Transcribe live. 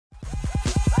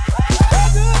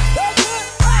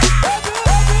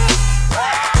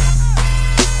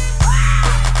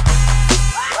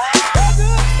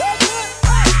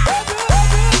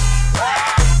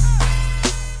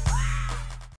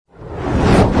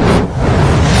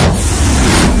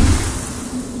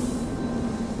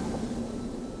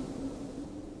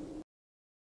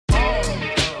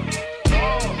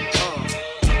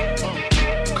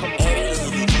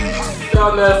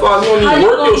Popeyes, you don't even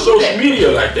work your social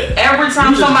media like that. Every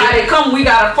time somebody come, we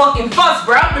gotta fucking fuss,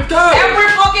 bro. Every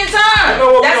fucking time.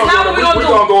 That's not what we're gonna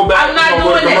do. We're gonna go back. I'm not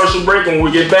doing this. Commercial break. When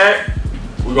we get back,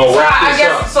 we're gonna wrap this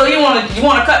up. So you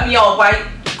wanna cut me off, right?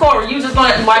 Corey, you just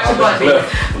gonna watch your butt.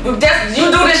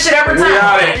 You do this shit every time.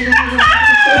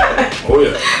 Oh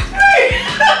yeah.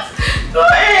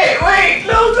 Wait,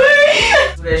 no thing.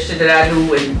 That shit that I do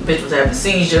when bitch was having a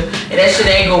seizure, and that shit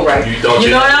ain't go right. You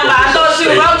know what I'm like? I thought she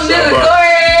was out nigga. Go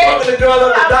ahead. The girl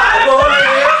up the dock. Go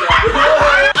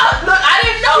ahead. Look, I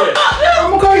didn't know. I'm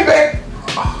gonna call you back.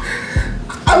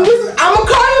 I'm gonna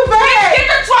call you back. Get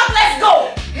the truck. Let's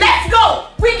go. Let's go.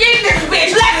 We get this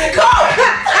bitch. Let's go.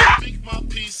 Keep my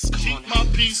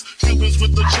peace, Cubans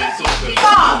with the chisel.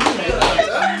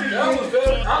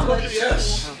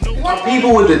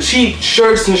 People with the cheap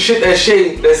shirts and shit that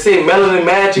say Melanin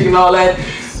Magic and all that,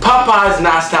 Popeyes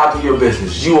not stopping your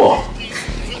business. You are.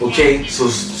 Okay? So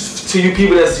to you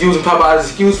people that's using Popeyes as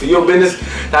excuse for your business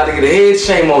not to get a head,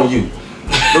 shame on you.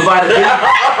 Nobody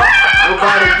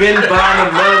been buying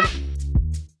the Melanin.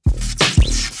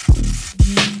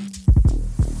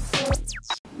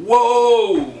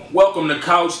 Whoa! Welcome to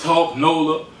Couch Talk,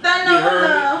 Nola. You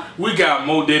heard me? We got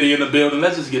Mo Diddy in the building.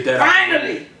 Let's just get that out.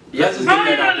 Finally! Let's just get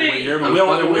that out the way. You heard me? We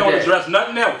don't address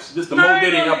nothing else. Just the Mo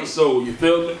Diddy episode. You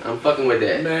feel me? I'm fucking with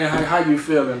that. Man, how you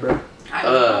feeling, bro?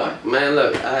 Man,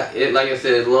 look, like I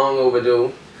said, it's long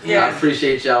overdue. Yeah. I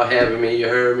appreciate y'all having me. You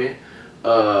heard me?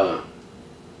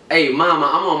 Hey, mama,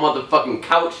 I'm on motherfucking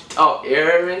Couch Talk. You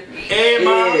heard me? Hey,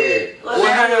 mama.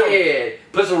 Yeah.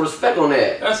 Put some respect on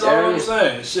that. That's all I'm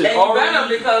saying. Shit. And you better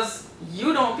because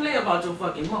you don't play about your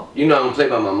fucking mom. You know I don't play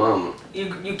by my mama.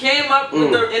 You came up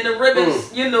in the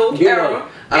ribbons, era.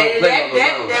 And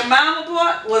that mama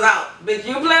part was out. Bitch,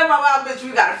 you play about my bitch,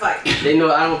 we gotta fight. They know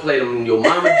I don't play them your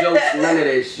mama jokes, none of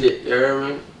that shit. You heard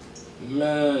me?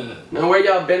 Man. Now where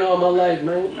y'all been all my life,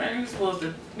 man? Man, you supposed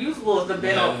to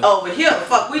been over here.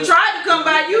 Fuck, we tried to come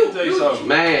by you.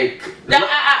 Man,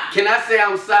 can I say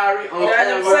I'm sorry? That's what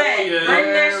I'm saying. Bring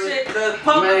that shit to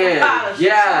public apology.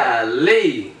 Yeah,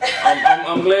 Lee.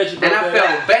 I'm glad you brought that. And I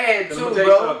felt bad too,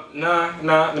 bro.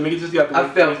 Nah. Let me get this out the way. I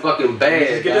felt fucking bad.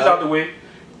 Just get this out the way.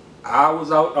 I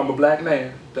was out. I'm a black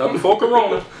man. Before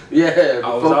Corona. Yeah.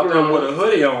 I was out there with a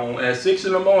hoodie on at 6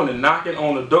 in the morning, knocking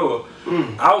on the door.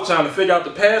 I was trying to figure out the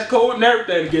passcode and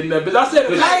everything to get in there. But I said,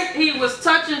 he was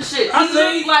touching shit. He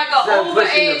looked like an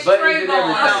overage Trayvon.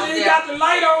 I said he got the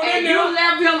light on in there. You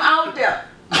left him out there.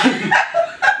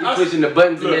 You pushing the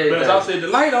buttons and everything. I said the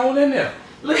light on in there.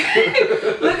 Look how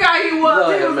he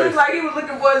was. He was looking like he was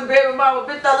looking for his baby mama.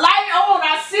 Bitch, the light on.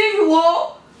 I see you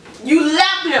all. You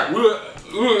left him.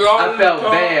 I felt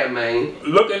bad, man.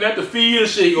 Looking at the feed and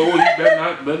shit. Oh, you better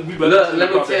not. Let me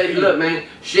tell you. Look, man.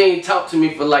 She ain't talked to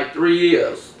me for like 3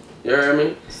 years. You heard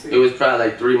me? It was probably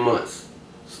like 3 months.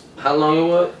 How long it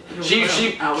was? She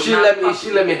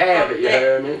let me have it. You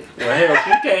heard me? Well, hell,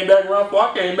 she came back around before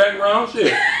I came back around.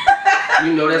 Shit.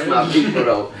 You know that's my people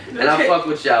though, and I fuck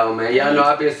with y'all, man. Y'all know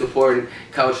I've been supporting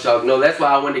Couch Talk. No, that's why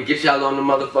I wanted to get y'all on the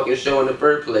motherfucking show in the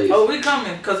first place. Oh, we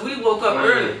coming, cause we woke up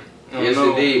early. Yes,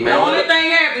 indeed, man. The only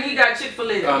thing happened, he got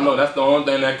Chick-fil-A. I know, that's the only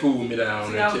thing that cooled me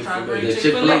down.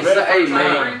 Chick-fil-A. Hey,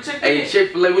 man. Hey,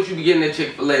 Chick-fil-A, what you be getting at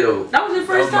Chick-fil-A, though? That was your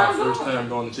first time going? That was my first time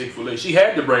going to Chick-fil-A. She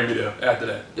had to bring me there after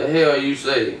that. The hell you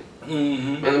say?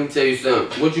 Man, let me tell you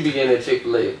something. What you be getting at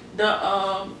Chick-fil-A?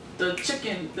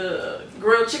 The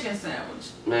grilled chicken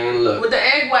sandwich. Man, look. With the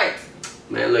egg whites.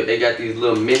 Man, look, they got these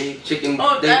little mini chicken.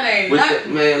 Oh, that ain't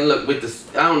nothing. Man, look, with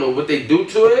the, I don't know what they do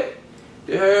to it.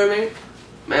 You heard me?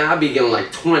 Man, I be getting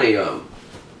like 20 of them.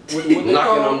 What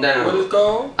knocking them down. What is it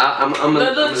called? I'm the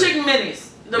little chicken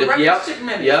minis. The regular chicken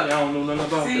minis. Yep. I don't know nothing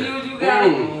about that. See, you got it. I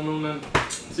don't know nothing.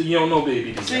 See, you don't know,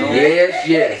 baby.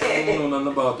 Yes. I don't know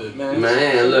nothing about that, man.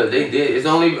 Man, look, they did. It's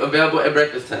only available at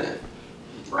breakfast time.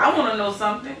 I want to know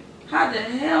something. How the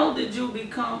hell did you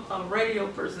become a radio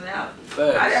personality?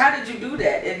 How did you do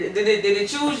that? Did it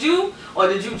choose you or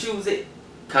did you choose it?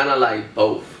 Kind of like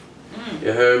both.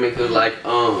 You heard me? Cause like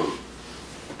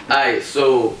alright,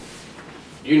 so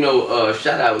you know,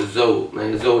 shout out to Zoe,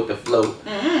 man. Zoe with the flow.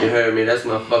 You heard me? That's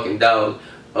my fucking dog.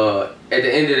 At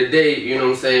the end of the day, you know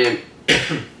what I'm saying?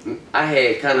 I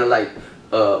had kind of like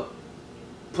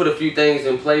put a few things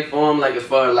in play for him, like as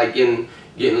far as like getting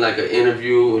like an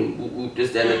interview and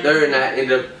this, that, and the third, and I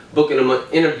ended up booking him an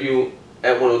interview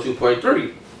at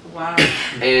 102.3. Wow.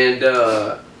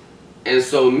 And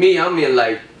so I'm in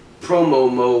like promo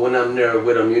mode when I'm there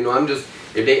with them. You know, I'm just,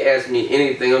 if they ask me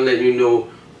anything, I'm letting you know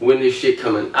when this shit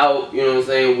coming out. You know what I'm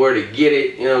saying? Where to get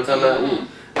it. You know what I'm talking about?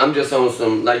 I'm just on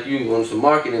some, like you, on some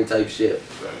marketing type shit.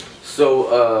 Right.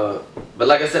 So, but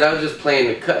like I said, I was just playing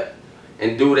the cut.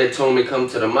 and dude that told me come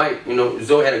to the mic, you know,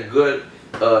 Zoe had a good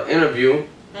interview,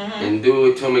 and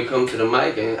dude told me come to the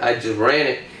mic, and I just ran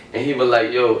it, and he was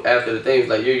like, yo, after the thing, he was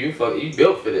like, yo, you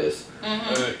built for this,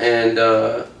 and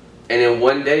then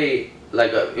one day,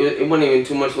 like it wasn't even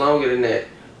too much longer than that,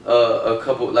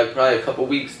 probably a couple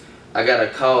weeks, I got a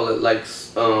call at like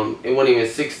it wasn't even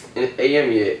 6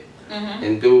 a.m. yet,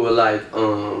 and dude was like,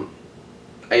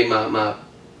 hey, my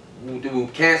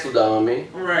dude canceled on me.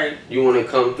 Right. You want to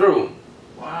come through?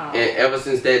 Wow. And ever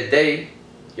since that day,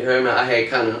 you heard me, I had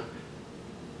kind of,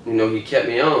 you know, he kept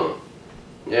me on.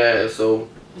 Yeah, so.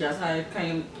 That's how it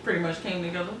pretty much came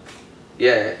together?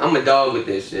 Yeah, I'm a dog with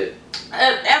this shit.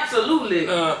 Absolutely.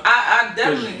 I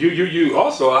definitely. You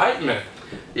also a hype man.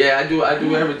 Yeah, I do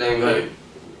everything, man.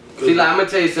 See, like, I'm going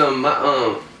to tell you something.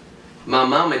 My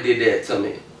mama did that to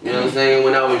me. You know what I'm saying?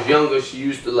 When I was younger, she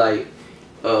used to like,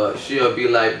 she'll be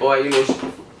like, boy, you know,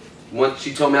 once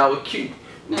she told me I was cute.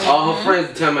 All her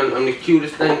friends tell me I'm the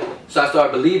cutest thing, so I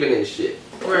started believing in shit.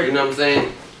 Right. You know what I'm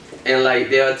saying? And like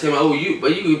they'll tell me, oh, you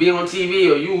could be on TV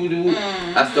or you do.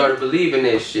 I started believing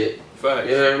that shit. Facts.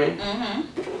 You hear me?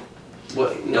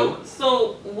 What? No.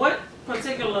 So what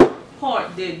particular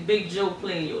part did Big Joe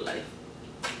play in your life?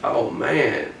 Oh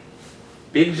man,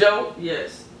 Big Joe?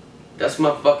 Yes. That's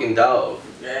my fucking dog.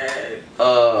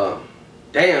 Yeah.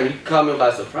 Damn, you caught me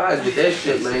by surprise with that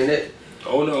shit, man.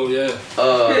 Oh no, yeah.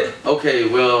 Okay,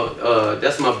 well,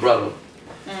 that's my brother.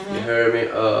 You heard me?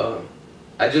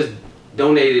 I just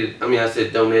donated,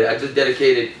 I just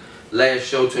dedicated last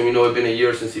show to him. You know, it's been a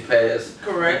year since he passed.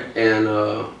 Correct. And,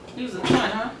 he was a twin,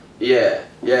 huh? Yeah,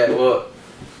 well,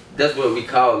 that's what we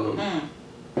call them.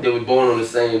 They were born on the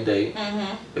same day,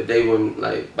 but they weren't,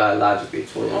 like, biologically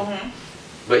twins.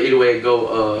 But either way it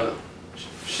go,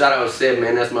 shout out Seb,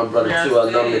 man, that's my brother too. I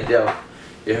love him to death.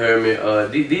 You heard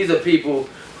me? These are people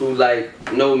who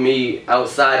like know me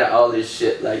outside of all this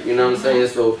shit. Like, you know what I'm saying?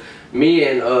 So me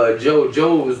and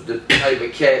Joe was the type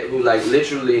of cat who like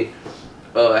literally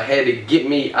had to get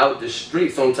me out the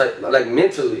street some type, like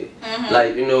mentally.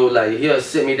 Like, you know, like he'll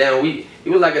sit me down. He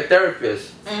was like a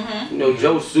therapist. You know,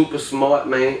 Joe's super smart,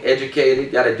 man,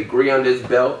 educated, got a degree under his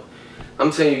belt. I'm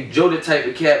telling you, Joe the type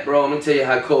of cat, bro. I'm gonna tell you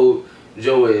how cold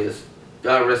Joe is.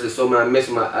 God rest his soul, man. I miss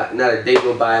not a day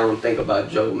go by I don't think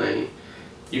about Joe, man.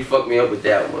 You fucked me up with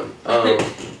that one.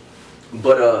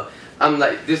 But I'm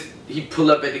like this. He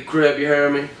pull up at the crib. You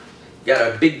heard me?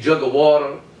 Got a big jug of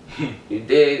water. You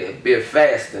did be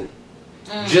fasting,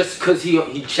 just cause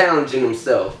he challenging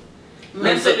himself.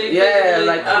 Mentally, yeah,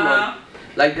 like come on,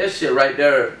 like that shit right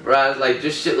there, bro. Like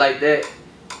just shit like that.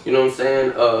 You know what I'm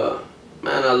saying?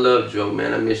 Man, I love Joe,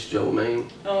 man. I miss Joe, man.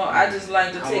 Oh, I just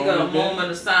like to take a moment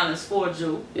of silence for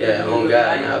Joe. Yeah, oh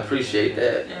God, man, I appreciate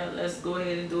that. Yeah, let's go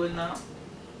ahead and do it now.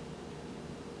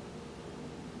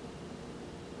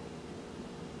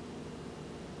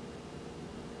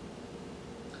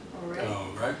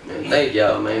 Alright. Man, thank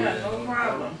y'all, man. Yeah, no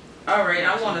problem. Alright,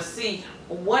 I want to see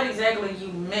what exactly you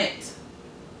meant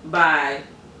by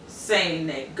saying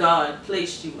that God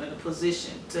placed you in a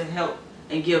position to help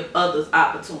and give others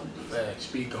opportunities.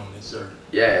 Speak on it, sir.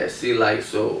 Yeah, see, like,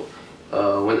 so,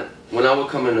 when I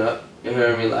was coming up, you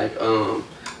heard me, like,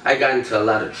 I got into a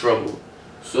lot of trouble.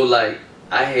 So, like,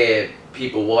 I had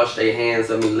people wash their hands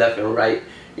of me left and right,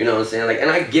 you know what I'm saying? Like, and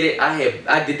I get it, I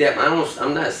did that,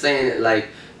 I'm not saying it, like,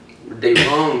 they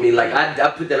wronged me, like, I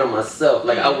put that on myself,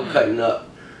 like, I was cutting up.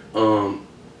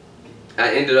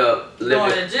 I ended up living...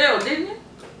 Going to jail, didn't you?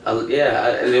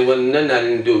 Yeah, and there wasn't nothing I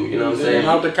didn't do, you know what I'm saying?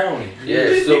 Out the county.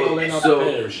 Yeah,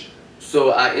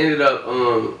 so I ended up,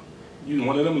 you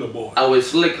one of them little boys. I was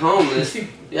slick homeless.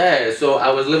 Yeah, so I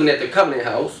was living at the Covenant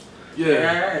House.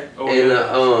 Yeah. Oh,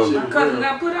 and my cousin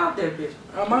got put out there, bitch.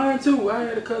 Mine too. I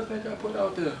had a cousin that got put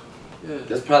out there. Yeah.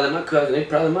 That's probably my cousin. They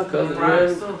probably my cousin.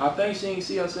 Right. I think she ain't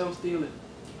see herself stealing.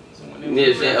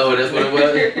 Yeah, oh, that's what it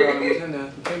was? Probably was in there.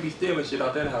 You can't be stealing shit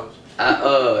out that house.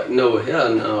 No,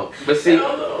 hell no. But see,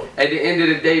 at the end of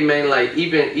the day, man, like,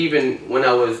 even when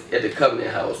I was at the Covenant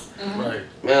House, right,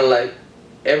 man, like,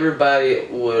 everybody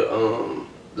would,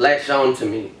 latch on to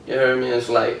me. You heard me? It's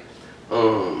like,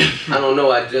 I don't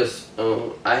know,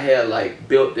 I had, like,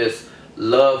 built this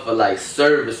love for, like,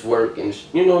 service work and,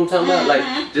 you know what I'm talking about?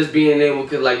 Like, just being able,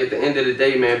 cause, like, at the end of the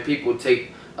day, man, people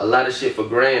take a lot of shit for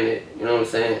granted, you know what I'm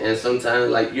saying? And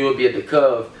sometimes, like, you'll be at the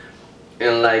Cove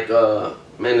and, like,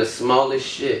 man, the smallest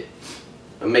shit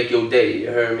will make your day, you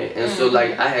heard me? And so,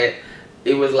 like,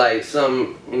 it was like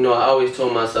some, you know, I always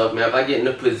told myself, man, if I get in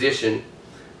a position,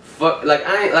 fuck, like,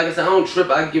 like I said, I don't trip,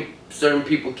 I give certain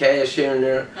people cash here and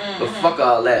there, but fuck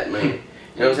all that, man. You know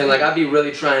what I'm saying? Like, I be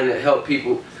really trying to help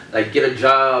people, like, get a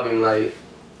job and, like,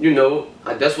 you know,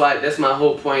 that's my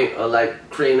whole point of like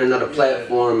creating another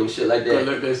platform and shit like that.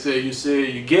 Like they say,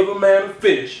 you give a man a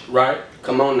fish, right?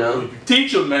 Come on now. You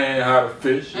teach a man how to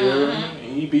fish,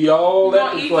 he be all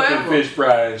at the fucking fish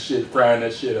frying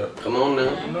that shit up. Come on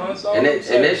now. You know, that's all and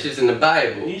that's just in the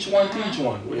Bible. Each one teach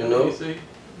one. You know.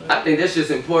 I think that's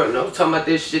just important. I was talking about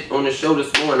this shit on the show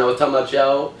this morning. I was talking about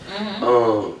y'all.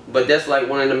 But that's like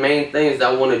one of the main things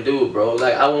I want to do, bro.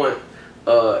 Like I want,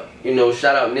 you know,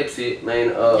 shout out Nipsey, man.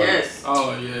 Yes.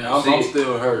 Oh yeah, I'm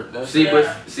still hurt.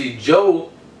 See,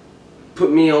 Joe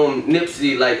put me on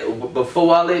Nipsey like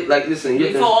before all it. Like listen,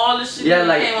 before all the shit. Yeah,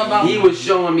 like came about. He was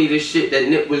showing me the shit that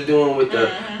Nip was doing with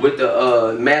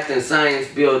the math and science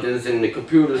buildings and the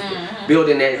computers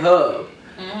building that hub.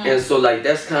 And so like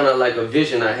that's kind of like a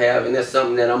vision I have, and that's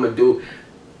something that I'm gonna do.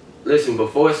 Listen,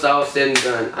 before it's all said and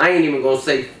done, I ain't even gonna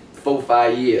say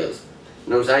 4-5 years.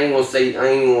 You know what I'm saying? I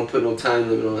ain't gonna put no time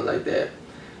limit on it like that.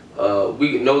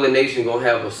 Nola Nation gonna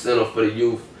have a center for the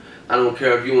youth. I don't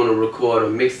care if you wanna record a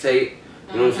mixtape,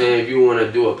 you know what I'm saying? If you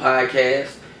wanna do a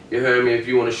podcast, you heard me? If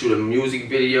you wanna shoot a music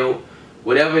video,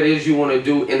 whatever it is you wanna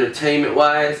do entertainment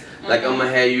wise, like I'm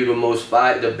gonna have you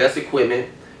the best equipment,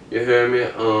 you heard me?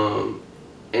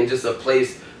 And just a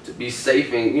place to be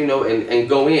safe and, you know, and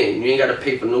go in. You ain't gotta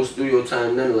pay for no studio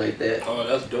time, nothing like that. Oh,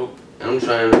 that's dope. And I'm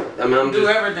trying to, I'm do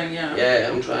just, everything, yeah. Yeah,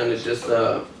 I'm trying to just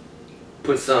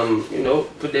put some, you know,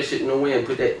 put that shit in the wind,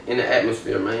 put that in the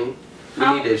atmosphere, man. We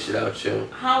need that shit out here.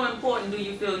 How important do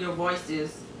you feel your voice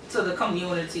is to the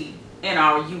community and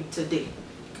our youth today?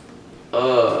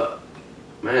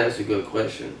 Man, that's a good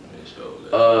question.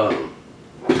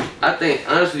 I think,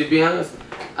 honestly, to be honest,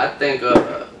 I think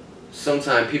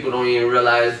sometimes people don't even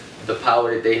realize the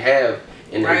power that they have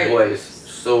in their voice.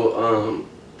 So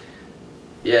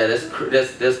yeah, that's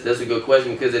a good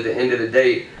question, because at the end of the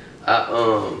day,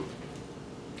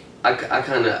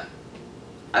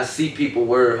 I see people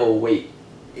word hold weight.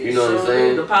 You know what I'm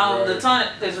saying? The power of the tongue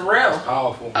is real. It's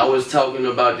powerful. I was talking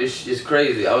about this. It's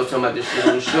crazy. I was talking about this shit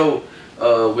on the show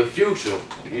with Future.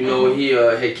 You know, he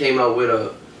had came out with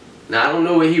a. Now I don't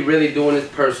know what he really do in his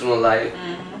personal life.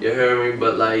 You heard me?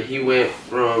 But like he went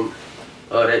from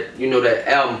that, you know, that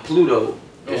album Pluto.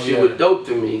 That shit was dope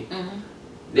to me.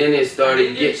 Then it started.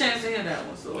 I didn't get a chance to hear that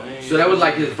one. So that was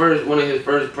like one of his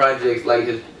first projects, like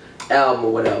his album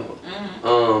or whatever.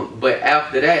 But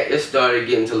after that, it started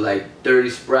getting to like Dirty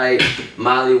Sprite,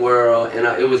 Molly World, and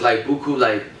it was like buku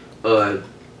like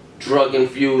drug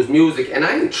infused music, and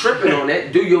I ain't tripping on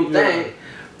that. Do your thing.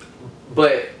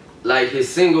 But like his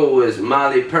single was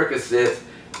Molly Percocets,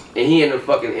 and he in a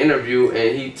fucking interview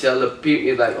and he tell the people,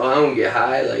 he's like, oh, I don't get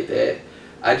high like that.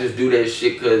 I just do that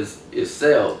shit cause it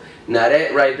sell. Now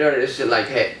that right there, that shit like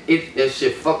that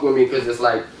shit fuck with me, cause it's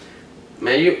like,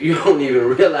 man, you don't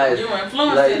even realize, you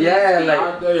influencing, like, yeah,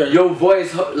 like your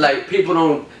voice, like people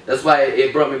don't. That's why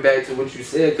it brought me back to what you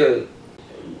said, cause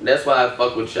that's why I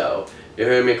fuck with y'all. You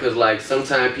heard me? Cause like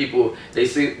sometimes people they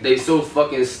so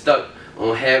fucking stuck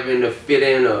on having to fit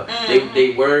in, or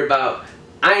they worry about.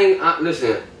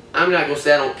 Listen, I'm not gonna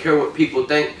say I don't care what people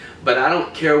think, but I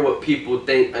don't care what people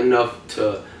think enough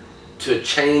to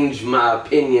change my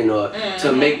opinion or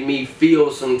to make me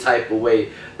feel some type of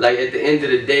way. Like at the end of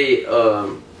the day,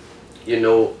 you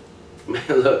know, man,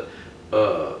 look,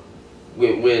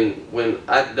 when the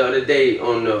other day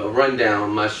on the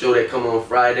Rundown, my show that come on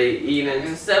Friday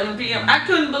evenings at 7 p.m. I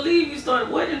couldn't believe you started.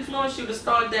 What influenced you to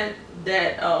start that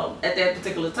at that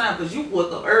particular time? Because you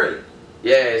woke up early.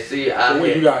 Yeah, see, so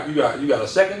wait, you got a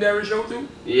secondary show too?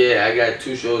 Yeah, I got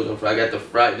 2 shows on Friday. I got the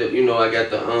Friday, you know, I got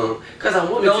the cause I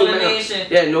wanted Nola Nation.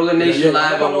 Yeah, Nola Nation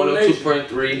live on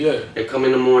 102.3. Yeah. They come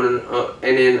in the morning,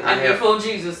 and then I have before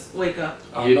Jesus wake up.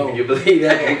 You believe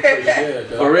that?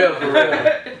 For real.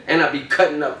 And I be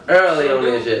cutting up early on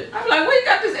that shit. I'm like, where you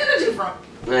got this energy from?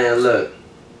 Man, look.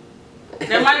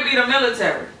 That might be the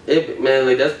military. Man,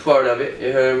 like that's part of it.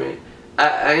 You heard me?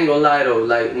 I ain't gonna lie though,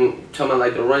 like talking about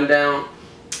like the Rundown,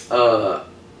 I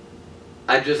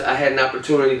had an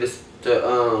opportunity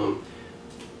to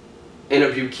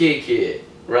interview Kid,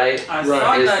 right? I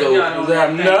saw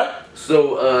that nut.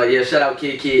 So yeah, shout out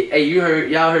Kid. Hey,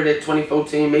 y'all heard that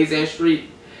 2014 Mazan Street?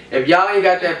 If y'all ain't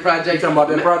got that project, you talking about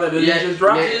that project that you just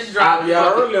dropped? Yeah,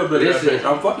 I heard a little bit of that.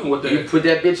 I'm fucking with that. You put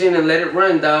that bitch in and let it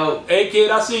run, dog. Hey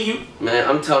kid, I see you. Man,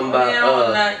 I'm talking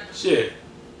about shit.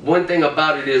 One thing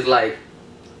about it is like,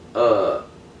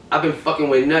 I've been fucking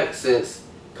with Nut since,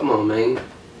 come on man, you know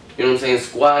what I'm saying,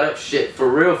 squad up shit, for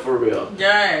real.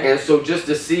 Yeah. And so just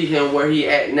to see him where he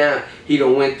at now, he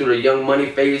done went through the Young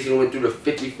Money phase, he done went through the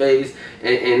 50 phase,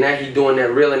 and now he doing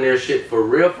that real in there shit for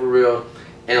real.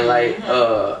 And like,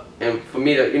 and for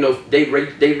me to, you know, they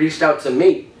reached out to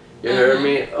me, You heard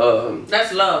me?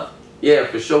 That's love. Yeah,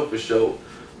 for sure, for sure.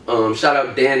 Shout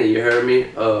out Danny, you heard me?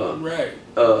 Right.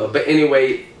 But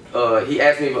anyway, he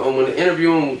asked me if I want to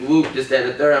interview him, whoop, this, that, and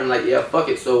the third. I'm like, yeah, fuck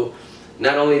it. So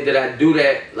not only did I do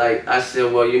that, like I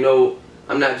said, well, you know,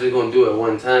 I'm not just gonna do it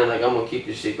one time. Like I'm gonna keep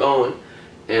this shit going.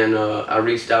 And I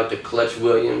reached out to Clutch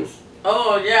Williams.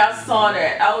 Oh yeah, I saw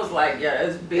that. I was like, yeah,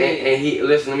 it's big. And he,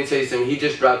 listen, let me tell you something. He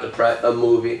just dropped a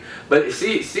movie. But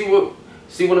see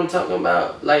what I'm talking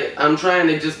about? Like I'm trying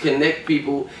to just connect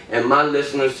people and my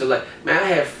listeners to like, man, I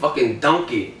had fucking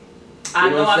Donkey. I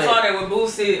know, I saw that with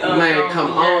Boosie. Man,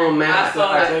 come on, man. I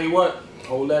saw that. I tell you what,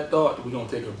 hold that thought. We're gonna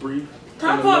take a brief.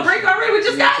 Time for a break already? We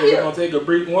just got here. We're gonna take a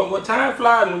brief. What time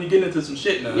flies when you get into some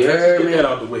shit now? Yeah, let's get that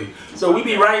out the way. So we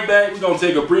be right back. We're gonna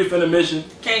take a brief intermission.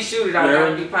 Can't shoot it. I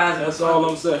gotta be positive. That's all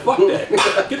I'm saying. Fuck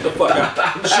that. Get the fuck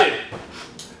out. Shit.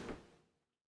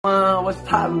 What's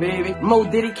poppin', baby? Mo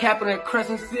Diddy capping at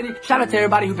Crescent City. Shout out to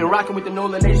everybody who's been rocking with the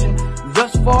Nola Nation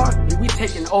thus far. We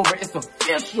taking over. It's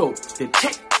official. The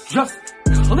check just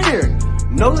cleared.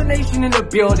 Nola Nation in the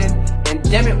building. And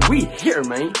damn it, we here,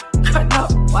 man. Cutting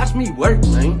up. Watch me work,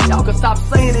 man. Y'all can stop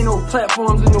saying ain't no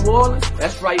platforms in New Orleans.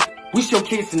 That's right. We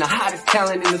showcasing the hottest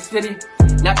talent in the city.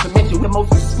 Not to mention the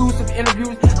most exclusive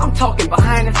interviews. I'm talking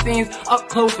behind the scenes, up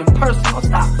close and personal.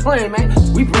 Stop playing, man.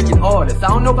 We breaking orders. I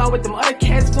don't know about what them other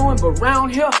cats doing, but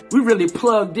around here, we really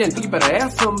plugged in. You better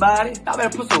ask somebody. Y'all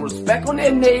better put some respect on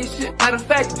that nation. Matter of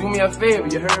fact, do me a favor,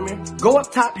 you heard me? Go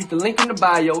up top, hit the link in the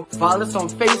bio. Follow us on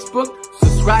Facebook.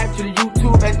 Subscribe to the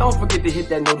YouTube. And don't forget to hit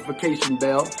that notification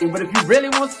bell. But if you really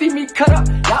want to see me cut up,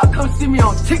 y'all come see me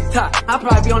on TikTok. I'll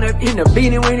probably be on there in the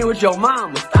beanie weenie with your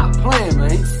mama. Stop playing,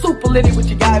 man. Super litty with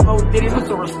your guy Mo Diddy. Put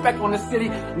some respect on the city.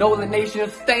 Nola Nation,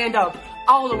 stand up.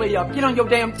 All the way up. Get on your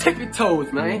damn tippy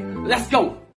toes, man. Let's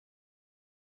go.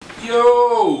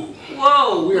 Yo.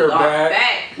 Whoa. We are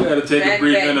back. We had to take a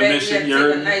brief intermission. You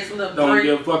heard me? Nice Don't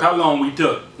give a fuck how long we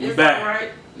took. We back.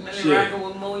 Right. Shit.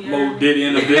 Mo Diddy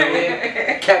in the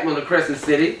building. Captain on the Crescent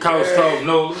City. Couch Talk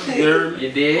Nola. You heard me?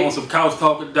 You did. On some Couch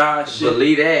Talk or Die shit.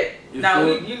 Believe that. Now,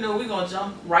 you know we're going to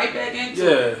jump right back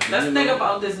into it. Let's think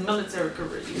about this military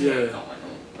career you had going on.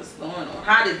 What's going on?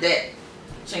 How did that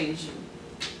change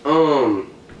you?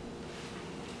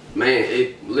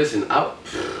 Man, listen,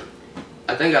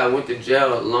 I think I went to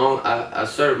jail long. I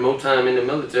served more time in the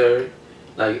military,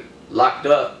 like locked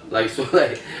up, like so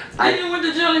like. You went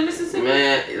to jail in Mississippi?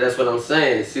 Man, that's what I'm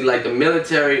saying. See, like the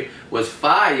military was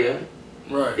fire.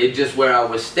 Right. It just where I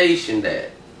was stationed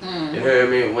at. You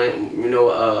heard me? When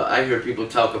I hear people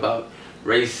talk about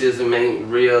racism ain't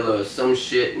real or some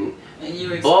shit, and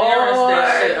you experienced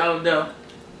that shit out there.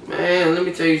 Man, let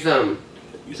me tell you something.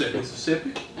 You said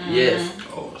Mississippi? Yes.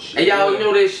 Oh shit. And y'all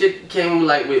know that shit came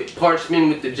like with parchment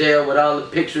with the jail with all the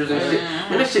pictures and shit.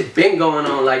 Man, that shit been going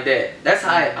on like that. That's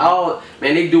how it all,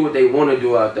 man, they do what they want to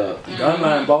do out there.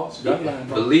 Gunline boss. Gunline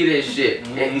boss. Believe that shit.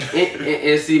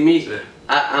 And see me,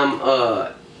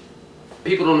 I'm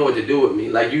people don't know what to do with me.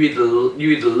 Like you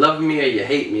either love me or you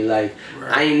hate me. Like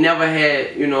I ain't never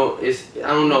had, I don't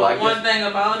know. Well, one thing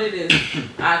about it is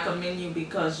I commend you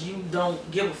because you don't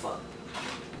give a fuck.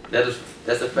 That's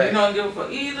a fact. You don't give a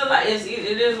fuck. Either like it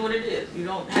is what it is. You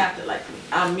don't have to like me.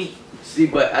 I'm me. See,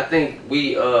 but I think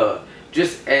we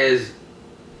just as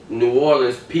New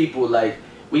Orleans people, like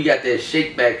we got that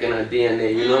shake back in our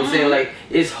DNA. You know what I'm saying? Like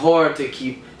it's hard to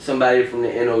keep somebody from the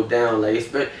NO down. Like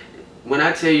when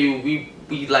I tell you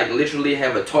we like literally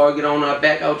have a target on our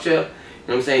back out here, you know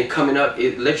what I'm saying, coming up,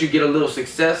 it lets you get a little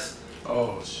success.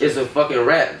 Oh shit. It's a fucking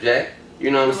rap, Jack. You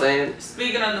know what I'm saying?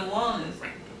 Speaking of New Orleans,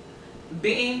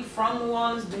 being from New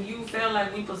Orleans, do you feel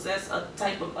like we possess a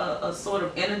type of a sort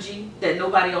of energy that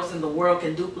nobody else in the world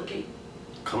can duplicate?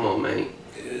 Come on, man.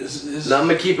 Now, I'm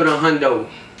gonna keep it a hundo.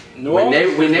 When they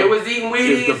was eating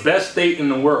Wheaties, it's the best state in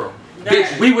the world.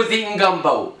 Bitch, we was eating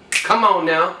gumbo. Come on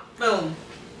now. Boom.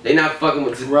 They not fucking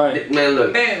with right. Man,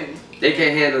 look. Boom. They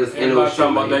can't handle this. Everybody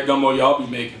talking about that gumbo y'all be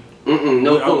making.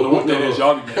 No. I don't know what that is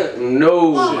y'all be making.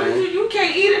 No, man. You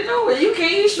can't eat it nowhere. You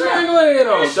can't eat shrimp. Man, go ahead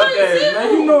on.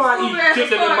 Man, you know I eat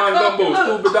chicken in my gumbo,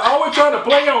 stupid. I always trying to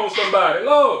play on somebody.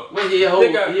 Lord. What do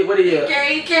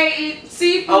you can't eat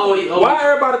seafood. Why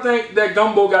everybody think that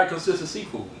gumbo got consistent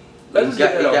seafood?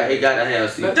 It gotta have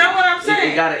seafood. That's what I'm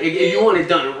saying. If you want it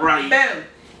done right.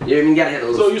 Boom. You gotta have a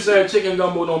little. So you saying chicken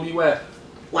gumbo don't be whack?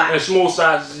 Why? And small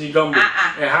sizes eat gumbo.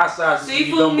 And high sizes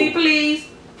eat gumbo. Seafood me, please.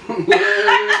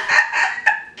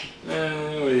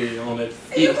 Man, we on that.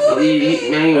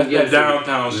 That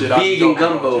downtown shit. Vegan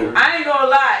gumbo. I ain't gonna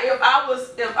lie. If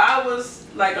I was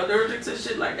like allergic to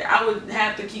shit like that, I would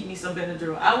have to keep me some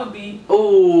Benadryl. I would be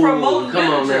promoting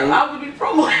Benadryl. I would be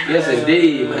promoting. Yes,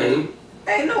 indeed, man.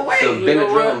 Ain't no way. Some You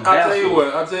know what? Benadryl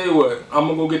I'll tell you what. I'm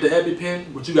gonna go get the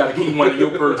EpiPen, but you gotta keep one in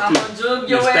your purse too. I'm gonna jug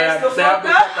your ass the stab fuck the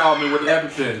up. fuck out of me with the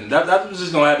EpiPen. That's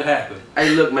just gonna have to happen. Hey,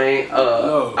 look, man.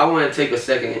 I want to take a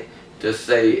second to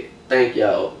say thank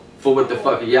y'all for what the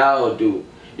fuck y'all do.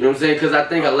 You know what I'm saying? Because I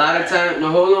think a lot of time. No,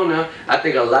 hold on now. I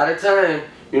think a lot of time.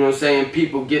 You know what I'm saying?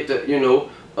 People get to, you know,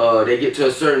 they get to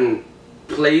a certain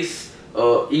place,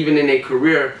 even in their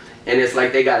career, and it's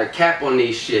like they got a cap on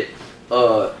these shit.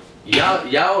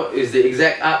 Y'all is the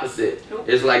exact opposite.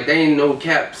 It's like they ain't no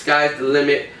cap, sky's the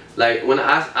limit. Like when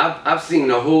I've seen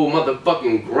the whole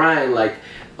motherfucking grind. Like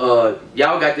y'all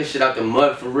got this shit out the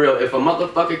mud for real. If a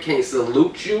motherfucker can't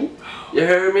salute you, you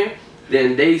heard me?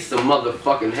 Then they some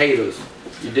motherfucking haters.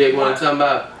 You dig what I'm talking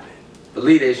about?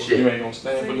 Believe that shit. You ain't gonna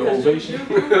stand for your ovation. I'm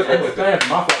gonna stand for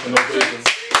my fucking ovation.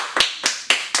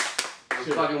 I'm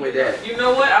fucking with that. You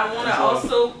know what? I want to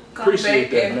also come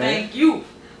back and man. thank you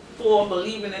for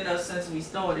believing in us since we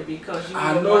started, because you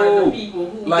I were know. one of the people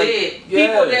who Like, did. yeah.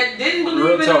 People that didn't believe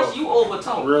Real in talk. us, you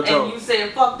overtold. Real talk. And you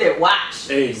said, fuck that, watch.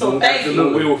 Hey, so thank you.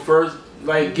 when we were first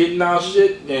like getting our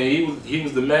shit, and he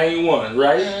was the main one,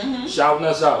 right? Shouting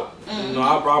us out. You know,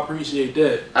 I appreciate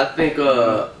that. I think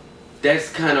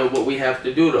that's kind of what we have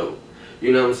to do though.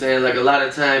 You know what I'm saying? Like a lot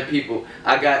of time people,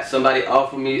 I got somebody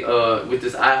offer me with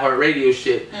this iHeartRadio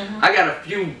shit. I got a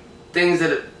few things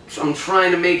that I'm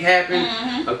trying to make happen.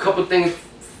 A couple things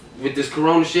with this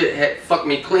corona shit had fucked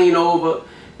me clean over.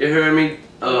 You heard me? It's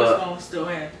gonna still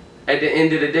happen. At the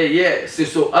end of the day, yeah.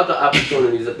 So other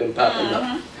opportunities have been popping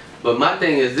up. But my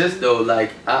thing is this though,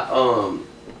 like I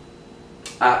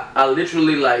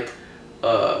literally like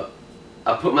I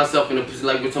put myself in a position,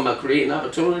 like we're talking about creating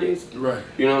opportunities. Right.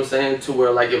 You know what I'm saying? To where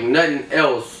like if nothing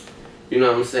else, you know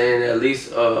what I'm saying, at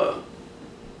least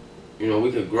you know,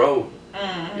 we could grow.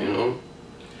 You know?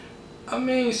 I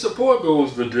mean, support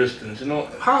goes the distance. You know,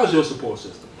 how's your support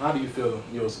system? How do you feel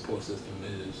your support system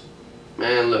is?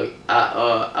 Man, look,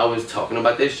 I was talking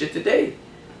about this shit today.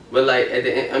 But like at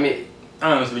the end, I mean,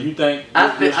 honestly, you think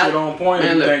this shit on point,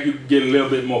 man, or you look, think you could get a little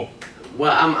bit more?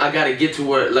 Well, I gotta get to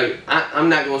where, like, I'm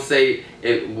not gonna say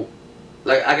it,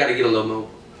 like, I gotta get a little more.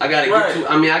 I gotta get to,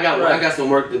 I mean, I got some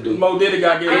work to do. Mo Diddy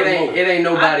got to get a little more. It ain't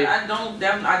nobody. I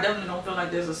definitely don't feel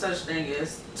like there's a such thing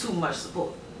as too much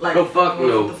support. Like, no, fuck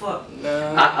no. What the fuck?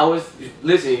 Nah. I was,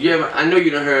 listen, I know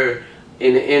you done heard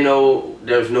in the NO,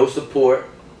 there's no support.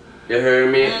 You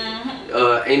heard me?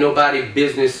 Ain't nobody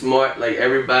business smart, like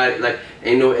everybody, like,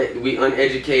 we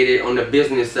uneducated on the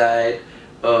business side.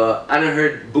 I done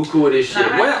heard buku of this shit.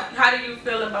 Now, how do you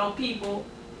feel about people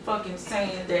fucking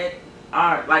saying that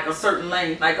are like a certain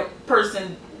lane, like a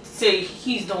person say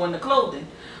he's doing the clothing,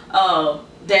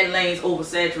 that lane's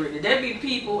oversaturated? There be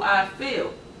people I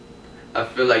feel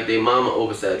like they mama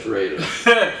oversaturated.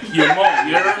 Your mom,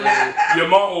 you heard me? Your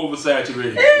mom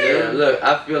oversaturated. Yeah, look,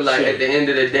 I feel like at the end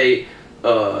of the day,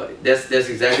 that's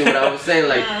exactly what I was saying.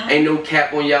 Like, ain't no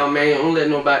cap on y'all, man. Don't let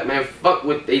nobody, man, fuck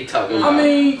what they talking about. I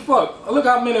mean, fuck. Look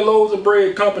how many loaves of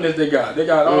bread companies they got. They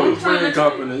got all these bread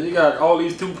companies. They got all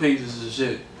these toothpastes and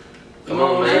shit. Come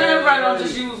on, man. Everybody don't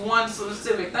just use one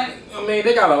specific thing. I mean,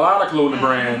 they got a lot of clothing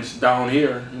brands down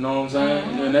here. You know what I'm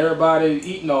saying? And everybody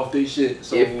eating off this shit.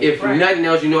 So if nothing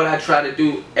else, you know what I try to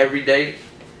do every day?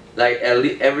 Like, at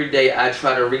least every day I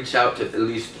try to reach out to at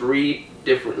least 3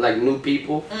 different, like, new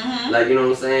people. Like, you know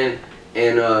what I'm saying?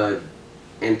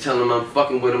 And tell them I'm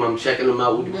fucking with them, I'm checking them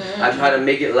out. I try to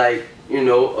make it like, you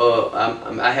know,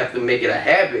 I have to make it a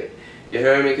habit. You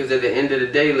heard me? Because at the end of the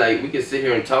day, like, we can sit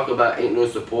here and talk about ain't no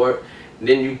support.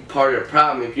 Then you part of the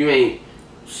problem if you ain't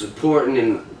supporting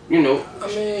and, you know,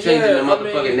 changing the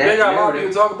motherfucking narrative. They got a lot of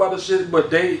people talk about this shit,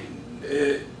 but they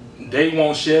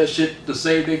won't share shit to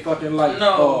save they fucking life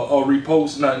or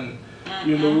repost nothing,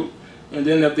 you know. And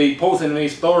then if they post it in their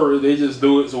story, they just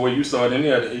do it so when you saw it in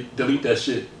there, they delete that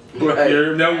shit. Right.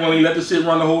 They're never gonna let the shit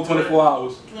run the whole 24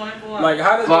 hours. 24 hours. Like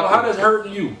how does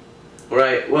hurting you?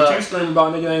 Right. Well, what you screaming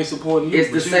about nigga ain't supporting you.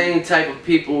 It's the same type of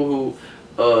people who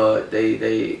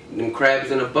them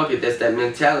crabs in a bucket. That's that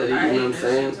mentality. You know what I'm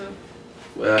saying?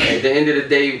 Well, at the end of the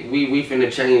day, we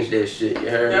finna change that shit. You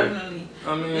heard me? Definitely.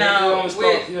 I mean, now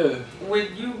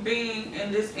with you being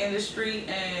in this industry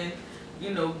and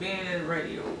you know being in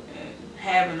radio and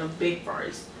having a big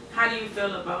voice, how do you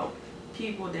feel about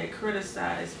people that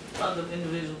criticize other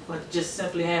individuals for just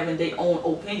simply having their own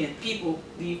opinion? People,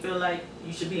 do you feel like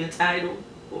you should be entitled,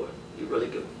 or you really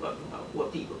give a fuck about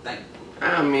what people think?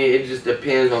 I mean, it just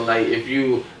depends on like if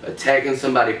you attacking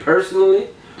somebody personally,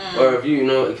 or if you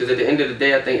know, because at the end of the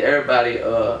day, I think everybody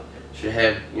should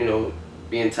have, you know,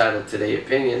 be entitled to their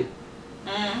opinion.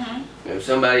 If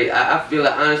somebody, I feel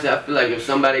like honestly, I feel like if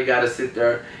somebody got to sit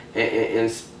there and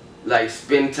like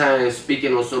spend time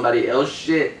speaking on somebody else's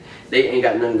shit, they ain't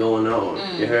got nothing going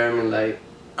on. You heard me? Like,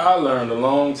 I learned a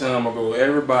long time ago,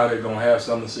 everybody gonna have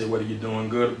something to say whether you're doing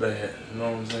good or bad. You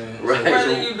know what I'm saying? Right.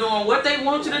 Whether you're doing what they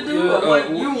want you to do or what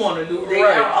you want to do. They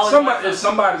right.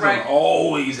 Somebody's gonna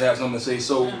always have something to say.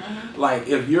 So, like,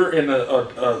 if you're in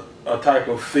a type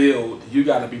of field, you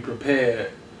got to be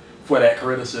prepared for that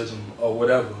criticism or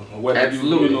whatever. Or whether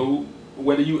Absolutely. you know,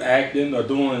 whether you acting or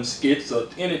doing skits or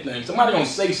anything, somebody gonna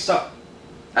say something.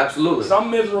 Absolutely. Some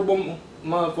miserable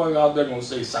motherfucker out there gonna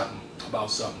say something about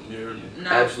something. You hear me?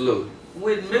 Now, absolutely.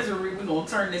 With misery, we're gonna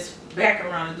turn this back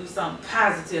around and do something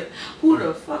positive. Who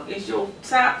the fuck is your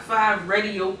top 5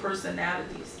 radio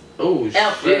personalities? Oh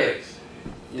shit.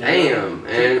 Damn,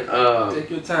 and take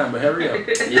your time, but hurry up.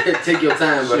 Yeah, take your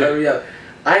time, but hurry up.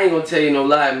 I ain't gonna tell you no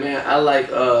lie, man. I like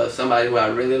somebody who I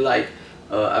really like.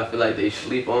 I feel like they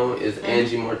sleep on is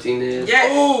Angie Martinez. Yes.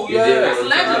 Oh yeah, that's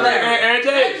legendary.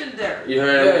 Legendary. You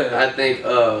heard me? I think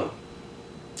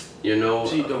you know.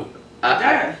 She dope.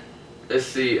 Let's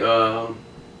see. I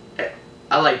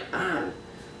like. I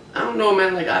don't know,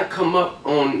 man. Like I come up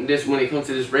on this when it comes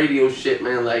to this radio shit,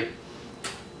 man. Like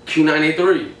Q93.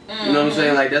 You know what I'm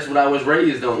saying? Like that's what I was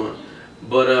raised on.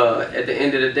 But at the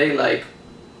end of the day, like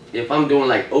if I'm doing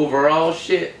like overall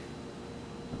shit,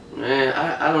 man,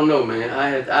 I don't know, man. I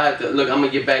have to look. I'm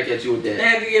gonna get back at you with that. I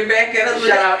have to get back at us.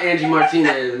 Shout out Angie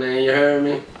Martinez, man. You heard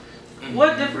me?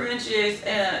 What differentiates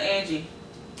Angie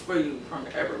for you from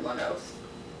everyone else?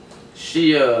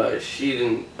 She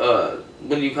didn't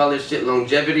what do you call this shit?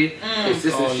 Longevity,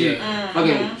 consistency.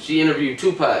 She interviewed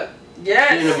Tupac.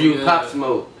 Yes. She interviewed Pop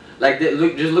Smoke. Like that.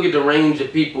 Just look at the range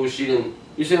of people she didn't.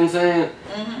 You see what I'm saying?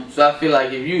 So I feel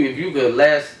like if you could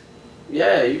last,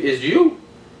 yeah, it's you.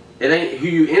 It ain't who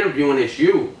you interviewing, it's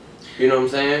you. You know what I'm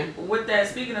saying? With that,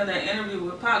 speaking of that interview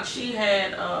with Pac, she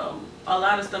had a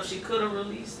lot of stuff she could have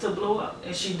released to blow up,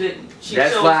 and she didn't. She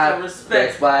chose to respect.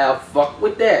 That's why I fuck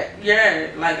with that.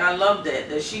 Yeah, like I love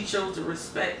that she chose to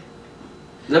respect.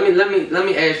 Let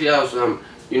me ask y'all something.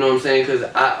 You know what I'm saying? Cause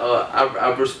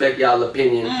I respect y'all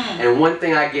opinion. And one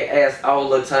thing I get asked all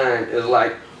the time is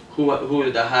like, who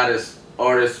is the hottest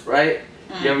artist, right?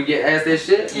 You ever get asked that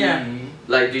shit? Yeah.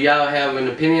 Like, do y'all have an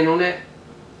opinion on that?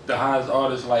 The hottest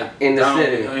artist, like in the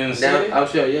city. In the city? I'll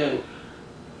show you.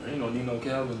 Ain't no Nino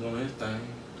Calvin doing his thing.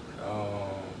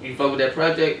 You fuck with that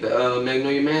project, the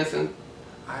Magnolia Manson?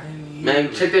 I didn't even.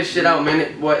 Man, check that shit out,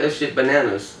 man. Boy, that shit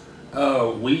bananas.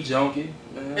 Weed Junkie.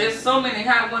 Man. There's so many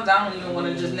hot ones. I don't even want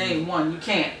to just name one. You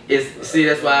can't. See,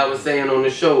 that's why I was saying on the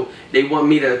show they want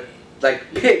me to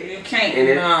like pick. You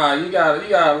can't. Nah, you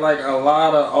got like a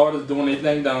lot of artists doing their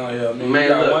thing down here. I mean, Man, you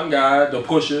got look. one guy, the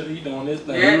Pusher, he doing his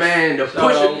thing. Yeah, man, the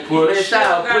Pusher. Man,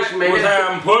 shout out Push, man.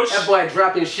 That boy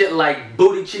dropping shit like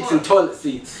booty cheeks and toilet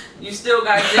seats. You still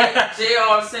got Jay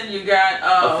Austin. You got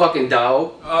a fucking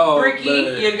dog. Ricky.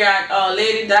 Man. You got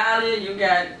Lady Dolly. You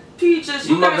got Peaches.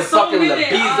 You got so many.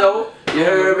 Bezo. You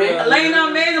heard me? Elena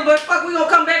Amazing, but fuck, we gonna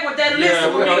come back with that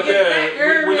list when we get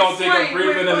back. We gonna take a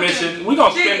brief intermission. We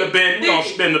gonna spin the bin. We gonna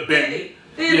spin the bin.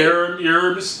 You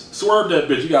heard me? Swerve that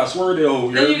bitch. You gotta swerve that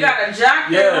hole. Then you gotta jock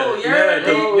that hole. You heard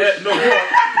me? No,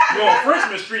 you're on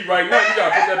Frenchman Street right now. You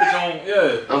gotta put that bitch on.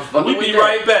 Yeah. I'm fucking we be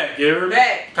right back. You heard me?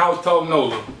 Back. Couch Talk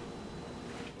Nola.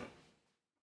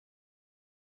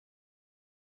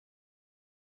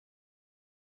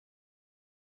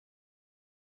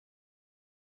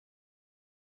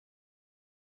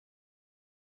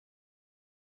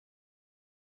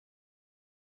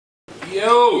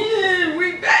 Yo! Yeah,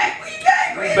 we back.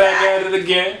 We back at it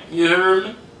again. You heard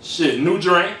me? Shit, new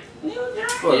drink. New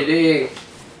drink. You dig?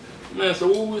 Man, so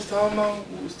what we was talking about?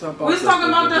 We was talking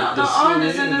about the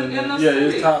artists in the city. Yeah,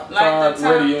 it's top 5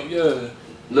 radio. Yeah.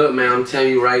 Look, man, I'm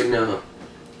telling you right now.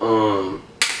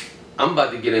 I'm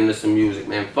about to get into some music,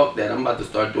 man. Fuck that. I'm about to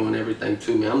start doing everything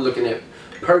too, man. I'm looking at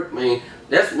Perk, man.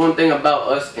 That's one thing about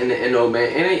us in the NO,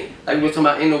 man. It ain't like we were talking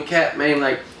about NO Cap, man.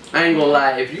 Like, I ain't gonna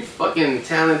lie, if you fucking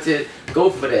talented, go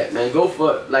for that, man. Go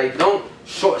for, like, don't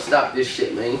shortstop this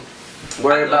shit, man.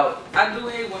 Worry about. I do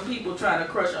hate when people try to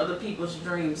crush other people's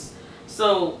dreams.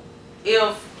 So,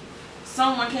 if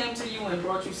someone came to you and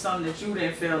brought you something that you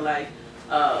didn't feel like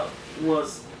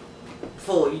was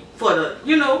for the,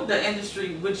 you know, the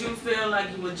industry, would you feel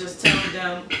like you would just tell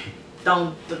them,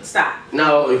 don't stop?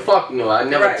 No, fuck no. I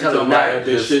never tell them not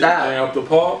to stop. Up the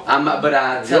par. But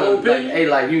I tell them, like, hey,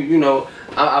 like, you know,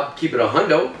 I'll keep it a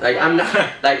hundo. Like, I'm not,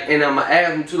 like, and I'm gonna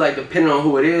ask them too, like, depending on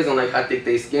who it is and, like, how thick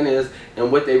their skin is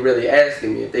and what they really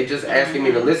asking me. If they just asking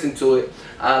me to listen to it,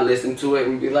 I'll listen to it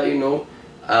and be like, you know,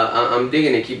 I'm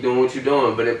digging it. Keep doing what you're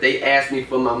doing. But if they ask me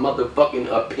for my motherfucking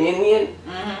opinion,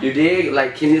 you dig?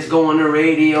 Like, can this go on the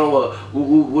radio, or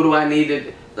what do I need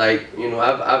to, like, you know,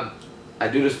 I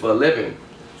do this for a living.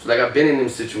 So like, I've been in them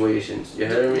situations. You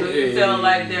heard me? Do you feel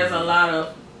like there's a lot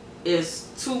of, is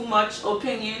too much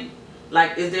opinion?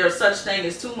 Like, is there such thing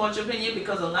as too much opinion?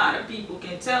 Because a lot of people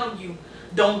can tell you,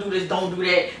 don't do this, don't do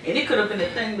that, and it could have been a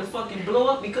thing to fucking blow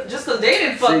up because just because they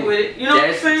didn't fuck with it. You know what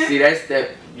I'm saying? See, that's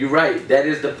that. You're right. That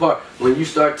is the part when you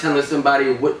start telling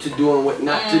somebody what to do and what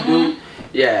not to do.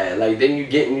 Yeah, like then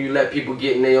you let people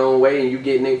get in their own way and you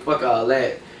get in their fuck all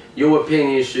that. Your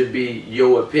opinion should be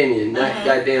your opinion, not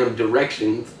goddamn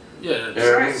directions.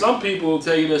 Yeah, some people will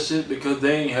tell you that shit because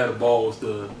they ain't had the balls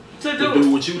to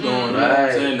do what you doing.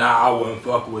 Right. Saying, nah, I wouldn't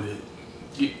fuck with it.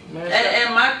 Man,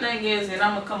 and my thing is, and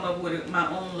I'm gonna come up with my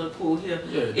own little pool here.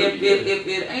 If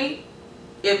it ain't,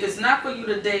 if it's not for you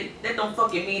today, that don't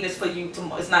fucking mean it's for you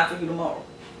tomorrow. It's not for you tomorrow.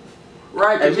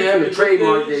 Right? Because you have to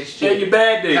trademark that shit. And your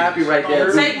bad days. Copyright that.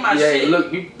 Don't take my shit.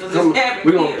 Look, we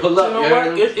gonna pull up. You know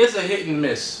what? It's a hit and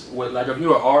miss. With, like, if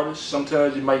you're an artist,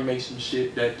 sometimes you might make some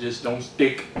shit that just don't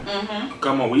stick.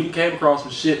 Come on, we came across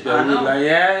some shit that we like,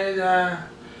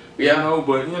 you know,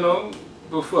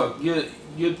 but fuck, you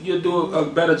do a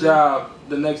better job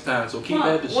the next time. So keep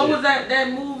that the shit. What was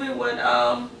that movie with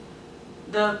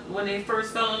when they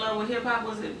first fell in love with hip hop?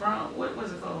 Was it Brown? What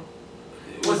was it called?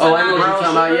 I know what you're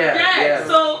talking about. Yeah.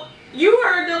 So you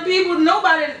heard them people.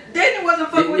 Nobody. They wasn't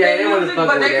fucking with their music,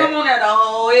 but they come on that.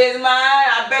 Oh, it's mine.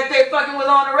 I bet they fucking was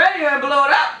on the radio and blew it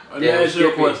up. Let me ask you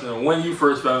a question. When you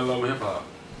first fell in love with hip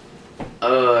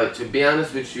hop? To be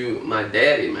honest with you, my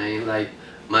daddy, man. Like,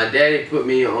 my daddy put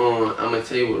me on. I'm gonna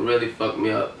tell you what really fucked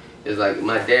me up. Is like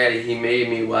my daddy. He made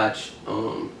me watch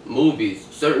movies,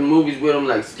 certain movies with him,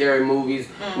 like scary movies.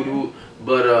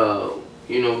 But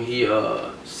you know, he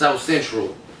South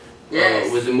Central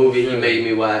was the movie he made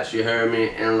me watch. You heard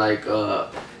me? And like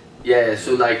yeah.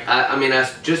 So like I mean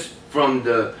that's just from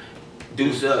the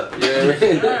Deuce Up.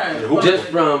 Yeah. Just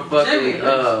from fucking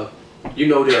you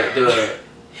know the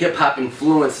hip hop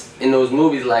influence in those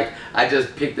movies. Like I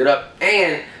just picked it up,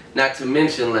 and not to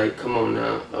mention like, come on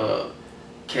now,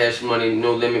 Cash Money,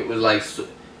 No Limit was like,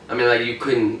 I mean like you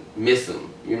couldn't miss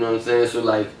them. You know what I'm saying? So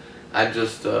like I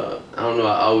just I don't know.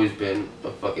 I always been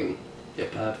a fucking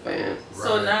hip hop fan.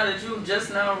 So now that you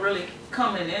just now really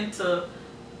coming into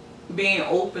being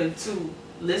open to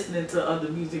listening to other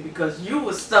music because you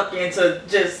was stuck into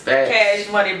just Cash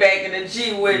Money back in the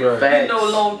G with you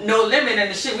know No Limit and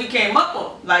the shit we came up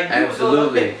on. Like you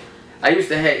absolutely. I used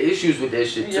to have issues with that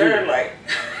shit too. Yeah,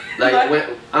 like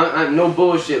when I no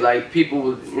bullshit. Like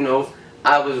people, you know,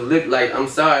 I was like I'm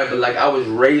sorry, but like I was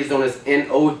raised on this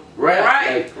NO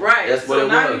rap. Right. That's what so it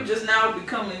now was. you just now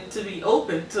becoming to be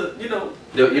open to, you know.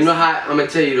 You know how I'm gonna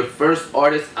tell you the first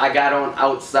artist I got on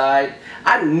outside.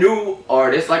 I knew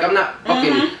artists. Like I'm not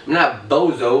fucking, I'm not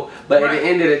bozo. But at the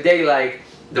end of the day, like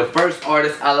the first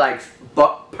artist I like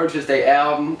purchased their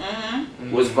album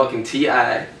was fucking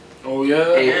T.I. Oh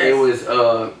yeah. And it was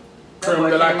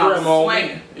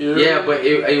yeah, but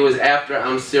it was after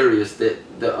I'm Serious that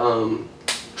the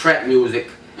trap music.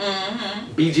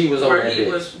 BG was on that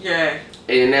bitch.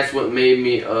 And that's what made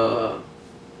me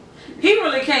he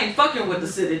really came fucking with the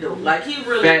city though. Like he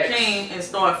really came and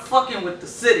started fucking with the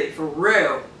city for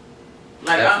real.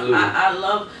 Like I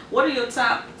love. What are your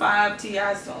top 5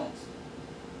 T.I. songs?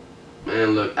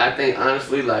 Man, look, I think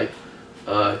honestly like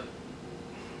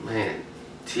man,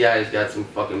 T.I.'s got some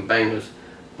fucking bangers.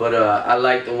 But I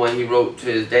like the one he wrote to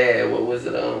his dad. What was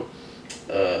it?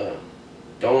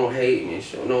 Don't Hate Me.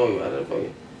 Show no, I don't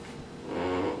fucking.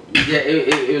 Yeah,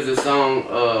 it was a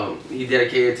song he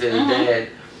dedicated to his dad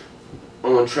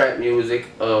on trap music.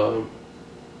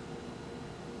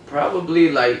 Probably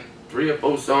like 3 or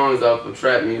 4 songs off of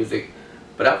trap music.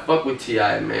 But I fuck with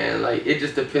T.I., man. Like it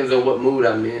just depends on what mood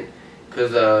I'm in.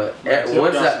 Cause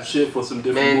once I some shit for some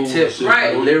different moods. Tip,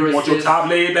 right. Like, you want your top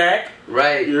laid back.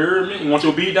 Right. You heard me? You want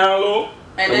your beat down low.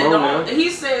 And then he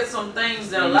said some things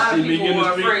that a lot of people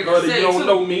were afraid to say you don't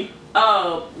know me.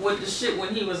 With the shit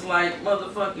when he was like,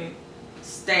 motherfucking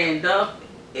stand up.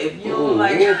 If you don't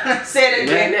like said it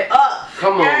again,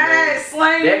 come on, man.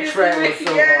 Slang that track was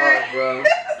so hard, bro.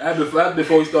 That's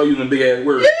before he started using big ass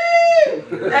words.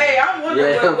 Hey, I'm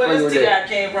wondering where this T.I.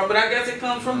 came from, but I guess it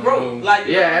comes from growth. Like,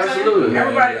 you know absolutely.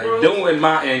 Everybody grows. Doing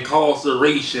my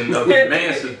incarceration of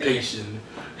emancipation.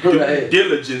 Due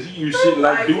diligence. You use shit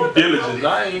like due diligence.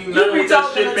 I ain't never you be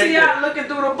talking to T.I. looking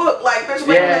through the book like, bitch,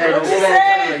 what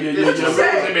you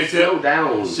said? Slow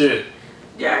down. Shit.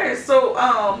 Yeah, so,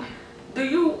 do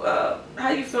you,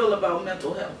 how you feel about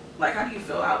mental health? Like, how do you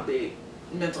feel how big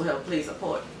mental health plays a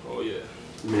part? Oh, yeah.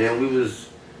 Man, we was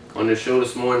on the show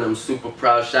this morning. I'm super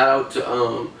proud. Shout out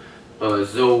to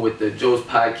Zoe with the Joe's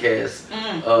podcast.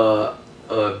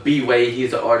 B-Way,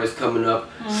 he's an artist coming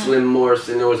up. Slim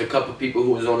Morrison, there was a couple people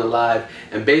who was on the live,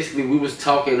 and basically we was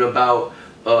talking about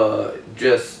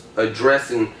just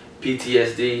addressing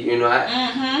PTSD. You know,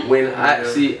 when I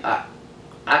see, I'm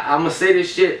gonna say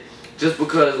this shit just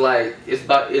because like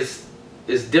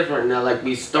it's different now. Like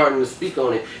we starting to speak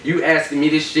on it. You asking me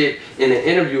this shit in an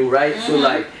interview, right? So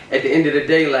like at the end of the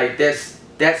day, like that's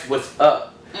what's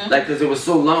up. Like, cause it was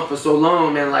so long for so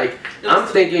long, man. Like I'm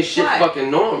thinking shit fucking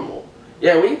normal.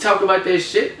 Yeah, we ain't talking about that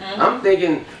shit. I'm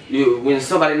thinking when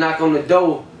somebody knock on the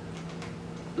door,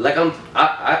 like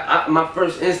my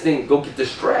first instinct go get the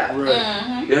strap.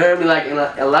 Right. You heard me? Like, and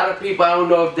a lot of people, I don't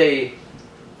know if they,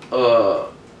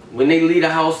 when they leave the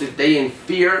house, if they in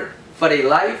fear for their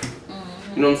life,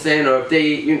 you know what I'm saying, or if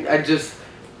they,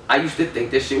 I used to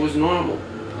think that shit was normal.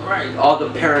 Right. All the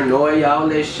paranoia, all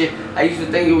that shit. I used to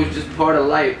think it was just part of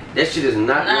life. That shit is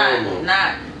not normal.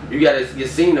 You gotta get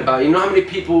seen about it. You know how many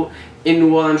people in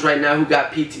New Orleans right now who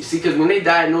got PTSD? Because when they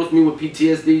diagnosed me with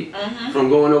PTSD from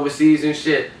going overseas and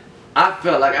shit, I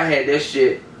felt like I had that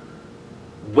shit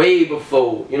way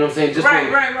before, you know what I'm saying?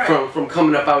 Just from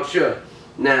coming up out here.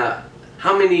 Now,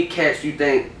 how many cats you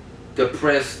think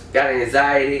depressed, got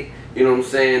anxiety, you know what I'm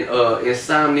saying,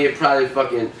 insomnia, probably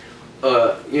fucking,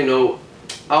 you know,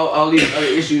 all these other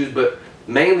issues, but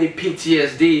mainly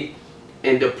PTSD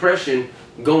and depression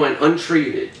going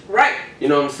untreated. Right. You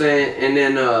know what I'm saying? And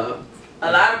then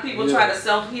a lot of people try to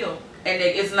self-heal, and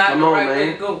it's not the right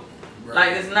way to go.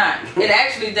 Like, it's not. It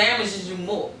actually damages you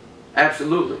more.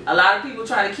 Absolutely. A lot of people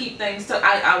try to keep things to.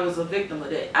 I was a victim of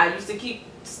that. I used to keep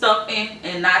stuff in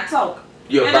and not talk.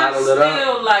 You bottle it up.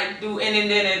 Still like do, and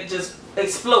then it just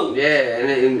explode. Yeah,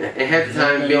 and half the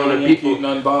time be on the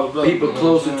people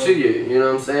closer to you. You know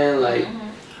what I'm saying? Like,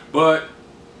 but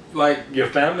like your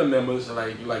family members,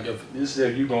 like if this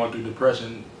is you going through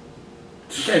depression,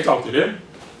 you can't talk to them.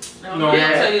 No,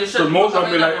 yeah. So most of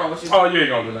them be like, oh, you ain't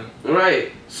gonna do nothing.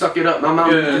 Right. Suck it up. My mom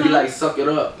would be like, suck it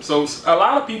up. So a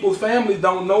lot of people's families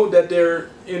don't know that their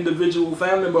individual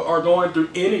family members are going through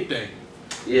anything.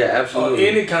 Yeah, absolutely.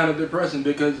 Any kind of depression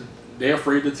because they're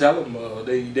afraid to tell them.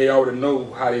 They already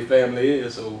know how their family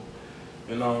is. So,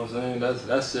 you know what I'm saying?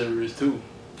 That's serious too.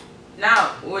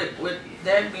 Now, with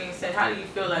that being said, how do you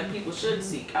feel like people should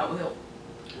seek out help?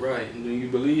 Right. Do you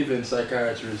believe in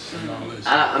psychiatrists and all this?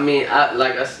 I mean,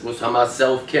 like I was talking about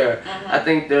self-care. I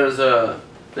think there's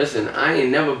listen, I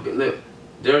ain't never look,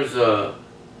 there's a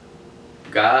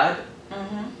God,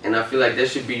 and I feel like that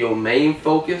should be your main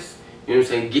focus. You know what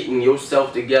I'm saying? Getting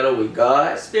yourself together with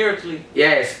God. Spiritually.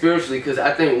 Yeah, spiritually, because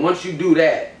I think once you do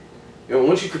that, you know,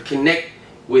 once you could connect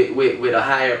with a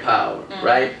higher power,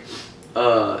 right?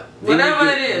 Whatever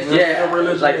it is. Yeah,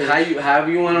 like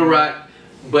however you want to rock.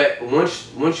 But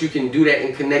once you can do that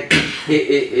and connect,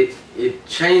 it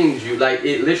changes you. Like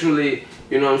it literally,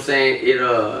 you know what I'm saying?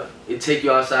 It take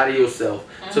you outside of yourself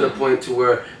to the point to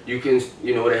where you can,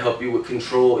 you know, to help you with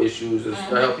control issues and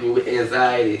start helping you with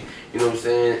anxiety. You know what I'm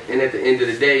saying? And at the end of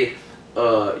the day,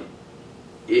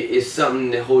 it's something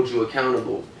that holds you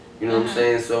accountable. You know what I'm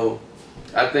saying? So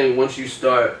I think once you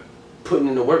start putting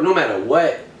in the work, no matter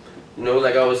what, you know,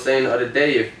 like I was saying the other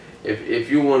day, if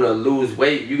you want to lose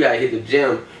weight, you gotta hit the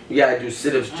gym. You gotta do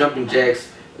sit-ups, jumping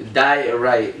jacks, diet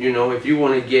right. You know, if you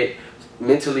want to get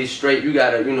mentally straight, you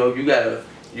gotta, you know, you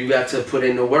got to put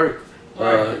in the work.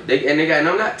 And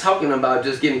I'm not talking about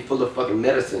just getting full of fucking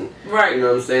medicine. Right. You know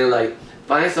what I'm saying? Like,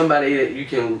 find somebody that you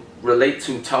can relate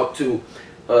to, talk to,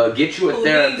 get you a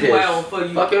therapist. Well for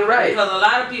you. Fucking right. Because a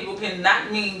lot of people can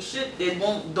not mean shit. They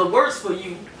want the worst for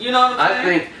you. You know what I'm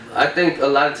saying? I think a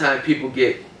lot of times people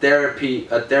get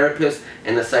a therapist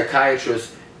and a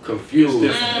psychiatrist confused.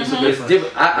 It's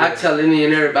different. I tell any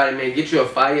and everybody, man, get you a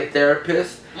fire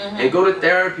therapist and go to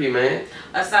therapy, man.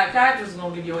 A psychiatrist is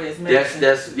gonna give your ass medicine.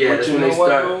 That's when they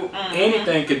start.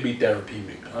 Anything could be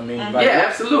therapeutic. I mean, like, yeah,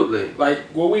 absolutely. Like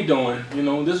what we doing, you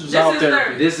know, this is our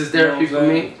therapy. This is therapy for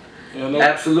me. You know?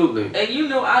 Absolutely. And you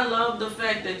know, I love the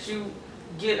fact that you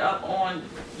get up on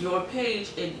your page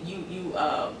and you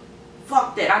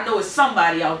fuck that. I know it's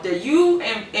somebody out there. You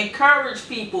encourage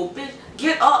people, bitch,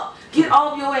 get up, get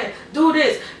off your ass, do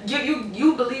this.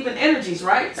 You believe in energies,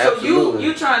 right? Absolutely. So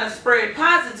you trying to spread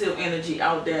positive energy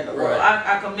out there in the world.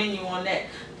 I commend you on that.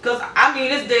 Because I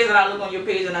mean, it's days that I look on your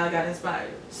page and I got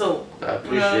inspired. So I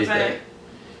appreciate you know what I'm saying?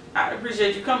 that. I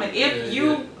appreciate you coming. If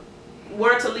you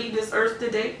were to leave this earth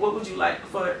today, what would you like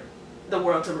for the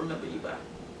world to remember you by?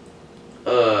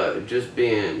 Just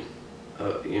being,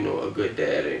 you know, a good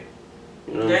daddy.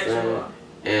 You know what I'm saying?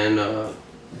 And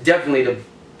definitely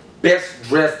best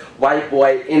dressed white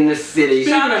boy in the city.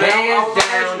 Hands down,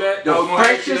 the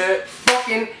freshest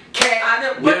fucking cat.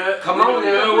 Come on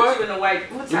now. You know what?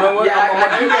 Yeah,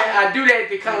 I do that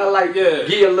to kind of like give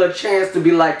you a little chance to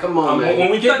be like, come on, man.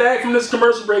 When we get back from this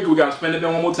commercial break, we gotta spend it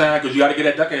one more time because you gotta get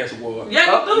that duck ass award.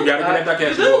 Yeah, you gotta get that duck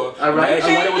ass award. All right. Ask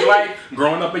you what it was like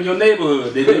growing up in your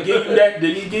neighborhood. Did he give you that?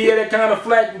 Did he give you that kind of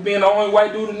flack for being the only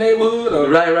white dude in the neighborhood? Or,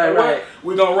 Right.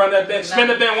 We gonna run that back. Spin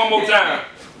it down one more time.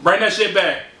 Bring that shit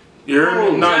back. You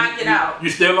heard me? Knock it out. You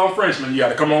still on Frenchman. You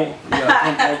gotta come on. You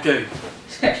gotta come. Okay.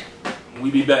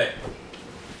 We be back.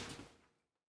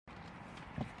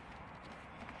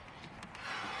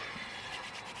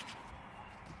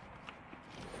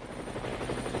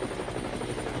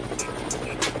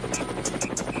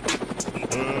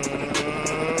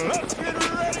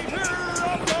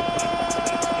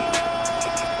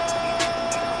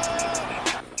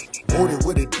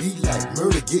 What it be like?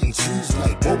 Murder getting cheese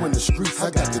like. War in the streets,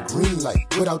 I got the green light.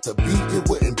 Without the beat, it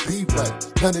wouldn't be right.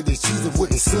 None of this cheese, it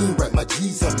wouldn't seem right. My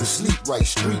G's help me sleep right.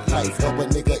 Street life, help a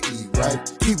nigga eat right.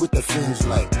 Keep with the fiends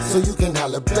like. So you can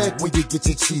holler back when you get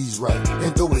your cheese right.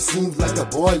 And though it seems like a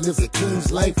boy lives a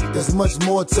king's life, there's much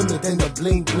more to me than the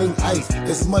bling bling ice.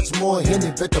 There's much more in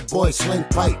it, bet the boy sling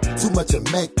pipe. Too much of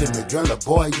Mac in me, girl, the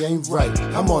boy ain't right.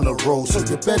 I'm on the road, so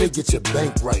you better get your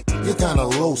bank right. You're kinda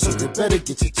low, so you better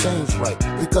get your change right.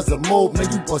 Because the mold,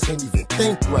 man, you boys can't even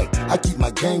think right. I keep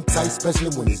my game tight, especially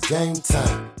when it's game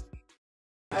time.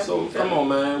 So come on,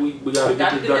 man, we gotta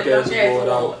get this duck ass board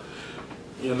out.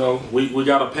 You know, we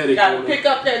gotta pet it. Gotta pick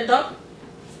up that duck.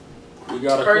 We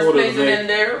gotta first quarter place it in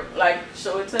there, like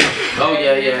show it to them. Oh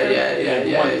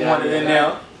yeah. Want it in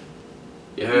there.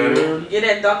 You heard me? Get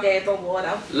that duck ass on board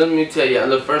out. Let me tell you.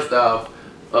 Look, first off,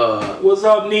 what's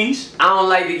up, niece? I don't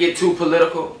like to get too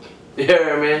political. You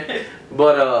heard me?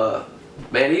 But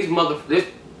man, this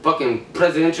fucking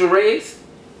presidential race,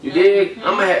 you dig?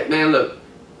 I'ma have, man, look,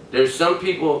 there's some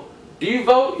people, do you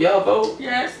vote? Y'all vote?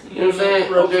 Yes. You know what I'm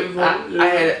saying? Okay, I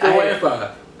had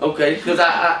okay, because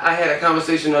I had a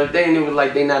conversation the other day and it was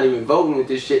like they not even voting with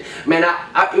this shit. Man,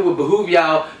 it would behoove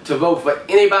y'all to vote for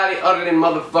anybody other than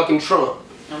motherfucking Trump.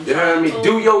 You heard me?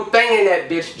 Do your thing in that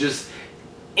bitch, just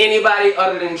anybody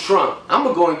other than Trump. I'm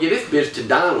gonna go and get this bitch to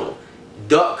Donald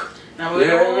Duck. Now you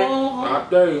heard me? I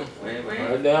tell you.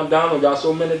 Wait. Damn, Donald got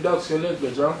so many ducks in this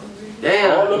bitch, huh?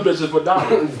 Damn. All them bitches for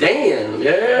Donald. Damn,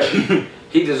 yeah.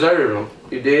 He deserved them.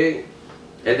 You dig?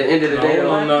 At the end of the day,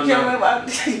 no. I'm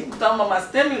talking about my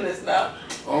stimulus now.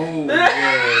 Oh,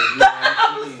 yeah.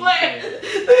 I'm playing.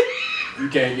 You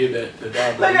can't get that to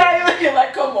Donald. Look at you looking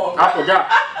like, come on. I forgot.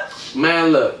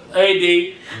 Man, look.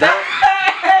 AD.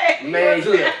 Man,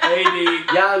 look.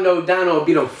 AD. Y'all know Donald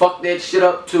be done fuck that shit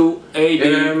up too. AD.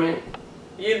 You know what I mean?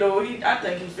 You know, I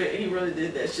think he really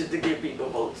did that shit to get people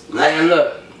votes. Man,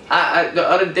 look. The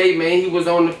other day, man, he was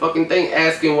on the fucking thing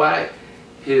asking why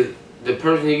the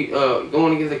person he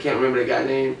going against, I can't remember the guy's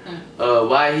name,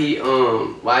 why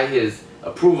his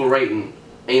approval rating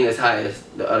ain't as high as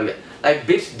the other guy. Like,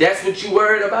 bitch, that's what you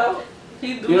worried about?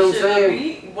 He do you know what I'm shit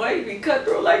saying? Boy, he be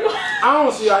cutthroat like. I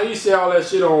don't see how he say all that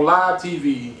shit on live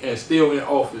TV and still in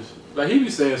office. Like, he be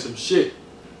saying some shit.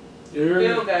 You hear me?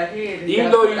 Bill got head. Even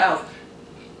though he out.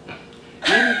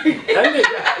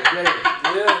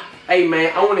 Yeah. Hey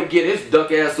man, I want to get this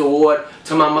duck ass award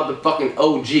to my motherfucking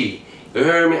OG. You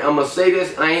heard me? I'm gonna say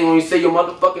this. I ain't gonna say your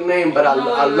motherfucking name, but I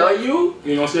love you.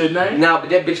 You gonna say his name? Nah, but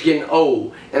that bitch getting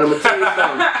old, and I'm gonna tell you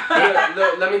something.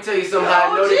 look, let me tell you something.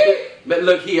 How I know that bitch. But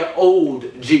look, he an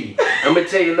old G. I'm gonna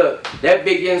tell you. Look, that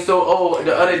bitch getting so old.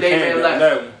 The other day, man, like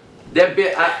that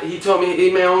bitch. He told me, hey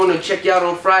man, I wanna check you out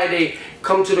on Friday.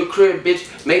 Come to the crib, bitch.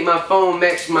 Make my phone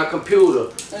match my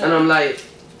computer. And I'm like,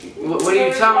 what are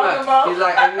you talking about? He's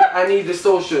like, I need the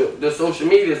social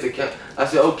media's account. I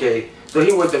said, okay. So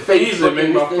he went to Facebook.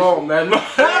 Make my phone, man. Look,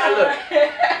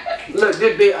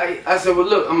 this bitch. I said, well,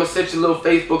 look, I'm gonna set your little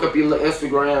Facebook up, your little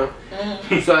Instagram.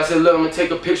 So I said, look, I'm gonna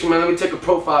take a picture, man. Let me take a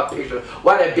profile picture.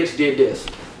 Why that bitch did this?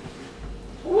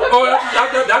 Oh,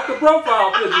 that's the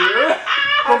profile picture,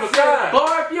 from the side.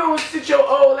 Boy, if you don't sit your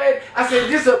old ass, I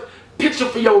said, this a picture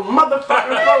for your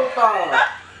motherfucking profile.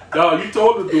 Dog, you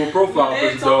told him to do a profile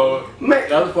picture, dog. Man,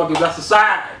 that's the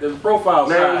side. There's a profile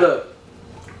side. Man, look.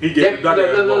 He get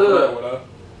look.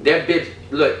 That bitch,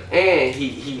 look, and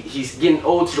he's getting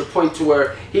old to the point to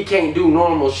where he can't do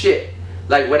normal shit,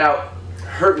 like without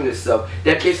hurting himself.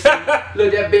 That bitch,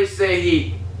 look, that bitch say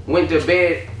he went to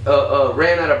bed,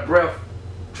 ran out of breath,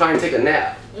 trying to take a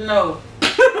nap. No.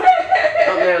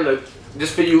 Oh man, look,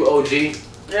 this for you, OG.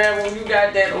 Yeah, when you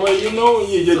got that. Well, you know,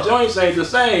 your joints ain't the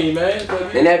same, man.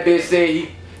 And that bitch said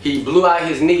he blew out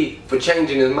his knee for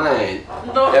changing his mind.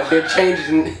 No. That bitch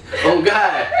changing on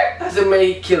God. I said, man,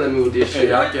 he killing me with this shit.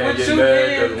 Hey, I can't get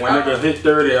mad because when nigga hit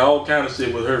 30, all kind of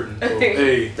shit was hurting. So,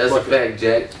 hey, that's a fact,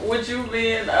 Jack. With you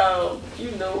being,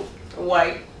 you know,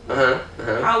 white.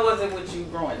 How was it with you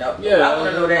growing up? Yeah, I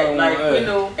want to know that, like, you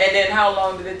know, and then how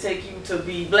long did it take you to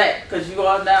be black? Because you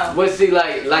are now. Well, see,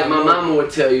 like my mama would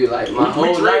tell you, like, my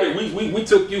whole life. We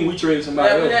took you and we traded somebody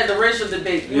else. Yeah, we had the racial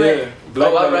debate.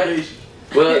 Black delegation.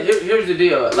 Well, here's the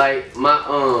deal. Like, my,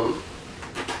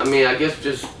 I mean, I guess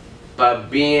just by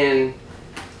being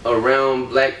around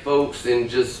black folks and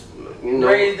just, you know.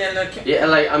 Raised in the... Yeah,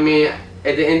 like, I mean,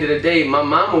 at the end of the day, my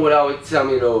mama would always tell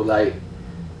me, though, like,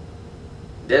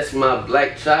 that's my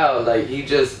black child. Like,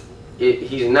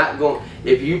 he's not going,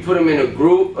 if you put him in a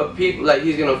group of people, like,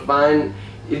 he's gonna find,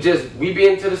 we be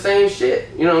into the same shit.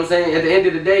 You know what I'm saying? At the end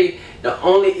of the day, the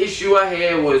only issue I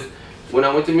had was when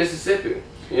I went to Mississippi.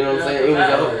 You know what I'm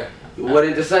saying? It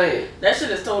wasn't the same. That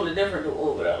shit is totally different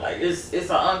over there. Like, it's an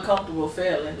uncomfortable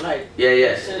feeling. Like, yeah.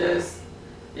 That shit is,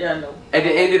 no. At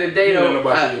the end of the day, though,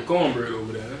 nobody your cornbread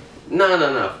over there. No,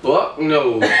 fuck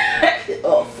no.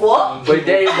 Fuck. But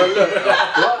look,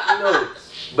 fuck no.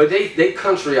 But they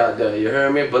country out there, you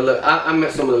heard me? But look, I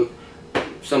met some of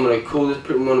the coolest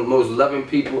people, one of the most loving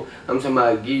people. I'm talking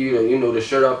about give you the, you know, the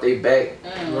shirt off their back.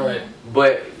 Right.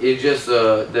 But it's just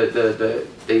the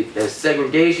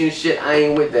segregation shit, I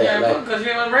ain't with that. Yeah, like, because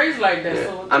you weren't raised like that. Yeah.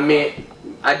 So I mean,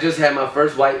 I just had my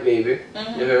first white baby.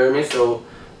 You heard me? So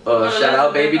shout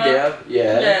out baby Dev.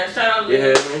 Yeah, shout out. You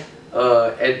heard me?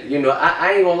 And you know,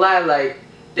 I ain't gonna lie, like,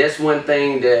 that's one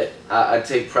thing that I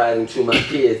take pride into my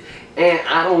kids. And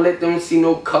I don't let them see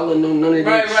no color, none of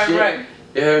that shit. Right.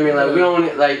 You heard me? Like, we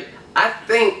don't, like, I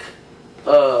think,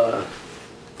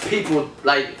 people,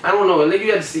 like, I don't know,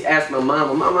 you have to ask my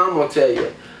mama. My mama will tell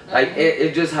you. Like,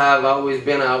 it's just how I've always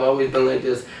been. I've always been like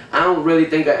this. I don't really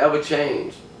think I ever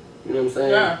changed. You know what I'm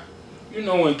saying? Yeah. You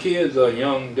know, when kids are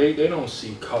young, they don't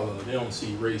see color. They don't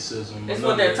see racism. It's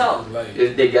what they're taught. Like,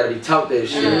 they gotta be taught that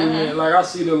shit. Like, I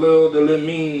see the little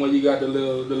meme where you got the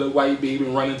little white baby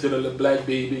running to the little black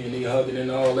baby and they hugging and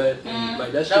all that. And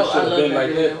like, that shit should have been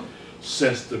like that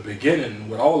since the beginning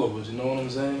with all of us. You know what I'm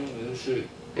saying? That shit.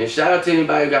 And shout out to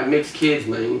anybody who got mixed kids,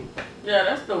 man. Yeah,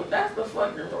 that's the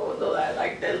fucking rule though. I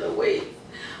like that little wave.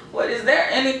 What is there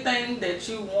anything that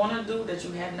you want to do that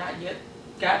you have not yet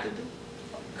got to do?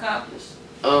 Accomplish?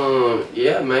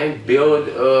 Yeah, man. Build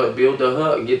the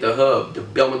hub, get the hub, the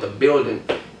building.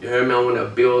 You heard me? I want to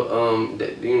build,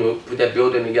 that, you know, put that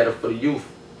building together for the youth.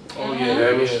 Oh yeah. You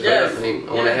heard me? Yes.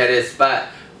 I want to have that spot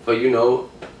for, you know,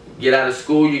 get out of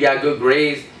school, you got good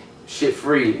grades, shit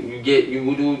free. You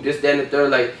do this, that, and the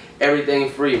third, like everything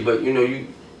free. But you know,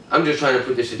 I'm just trying to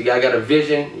put this shit together. I got a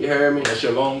vision. You heard me? That's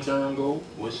your long-term goal.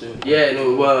 What's your? Yeah,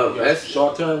 no. Well, that's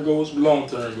short-term goals,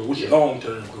 long-term goals. What's your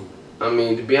long-term goal? I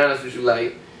mean, to be honest with you,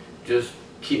 like, just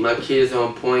keep my kids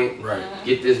on point. Right.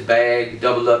 Get this bag,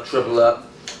 double up, triple up,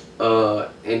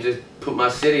 and just put my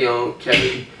city on.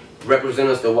 Represent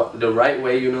us the right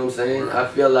way. You know what I'm saying? Right. I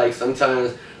feel like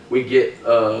sometimes we get.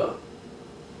 I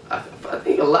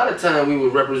think a lot of time we were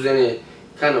represented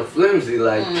kind of flimsy.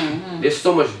 Like, there's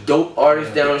so much dope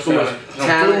artists down there, so much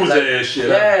talent. Like, shit,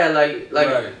 like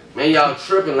man, y'all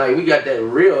tripping. Like, we got that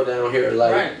real down here.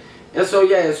 Like, and so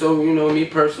you know, me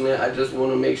personally, I just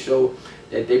want to make sure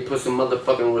that they put some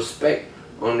motherfucking respect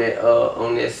on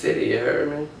that city. You heard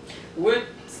me?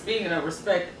 Speaking of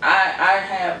respect, I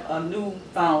have a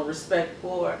newfound respect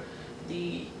for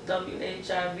the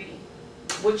WHIV.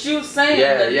 What you saying,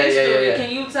 the history,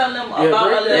 can you tell them about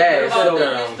a little bit about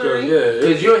the history?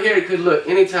 Because you'll hear, because look,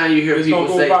 anytime you hear people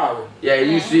say,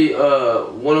 you see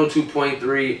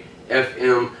 102.3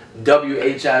 FM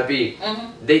WHIV,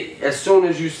 they, as soon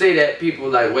as you say that, people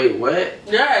like, wait, what?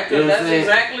 Yeah, because that's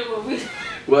exactly what we...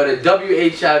 Well, the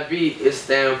WHIV, it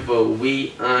stands for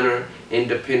We Honor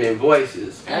Independent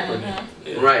Voices.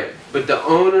 Right. But the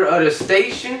owner of the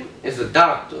station is a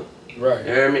doctor. Right.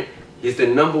 You heard me? He's the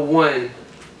 #1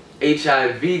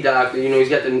 HIV doctor. You know, he's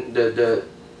got the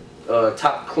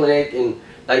top clinic, and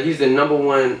like, he's the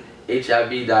 #1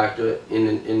 HIV doctor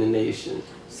in the nation.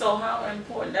 So how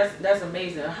important? That's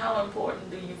amazing. How important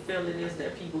do you feel it is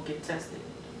that people get tested?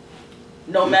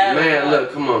 No matter what. Man,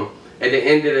 look, come on. At the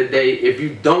end of the day, if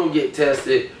you don't get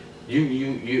tested,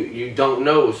 you don't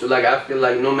know. So like, I feel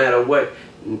like no matter what,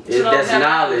 that's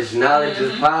knowledge. Knowledge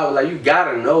is power. Like, you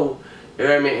gotta know. You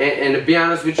hear me? And to be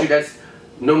honest with you, that's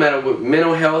no matter what,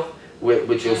 mental health,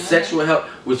 with your sexual health,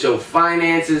 with your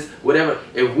finances, whatever.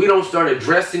 If we don't start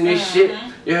addressing this shit,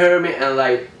 you heard me, and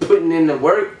like putting in the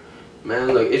work,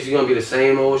 man, look, it's gonna be the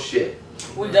same old shit.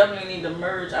 We definitely need to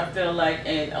merge, I feel like,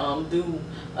 and do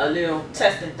a little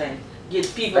testing thing.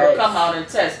 Get people to come out and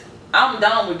test. I'm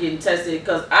down with getting tested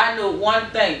because I know one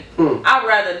thing. I'd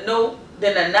rather know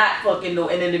than to not fucking know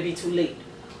and then to be too late.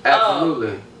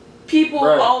 Absolutely. People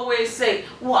always say,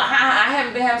 well, I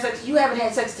haven't been having sex. You haven't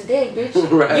had sex today, bitch.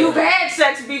 Right. You've had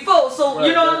sex before, so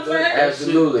you know what I'm saying?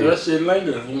 Absolutely. That shit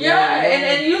linger. Yeah,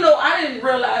 and you know, I didn't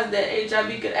realize that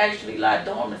HIV could actually lie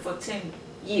dormant for 10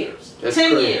 years. That's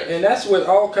 10 crazy. years. And that's with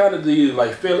all kind of diseases,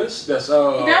 like Phyllis. That's yeah,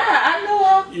 I know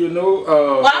her. You know.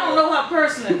 Well, I don't know her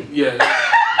personally. Yeah.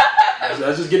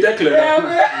 Let's just get that clear. Yeah, You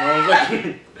know what I'm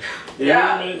saying?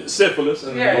 Yeah. Syphilis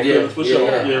and Phyllis for sure.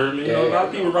 You hear me? You know, a lot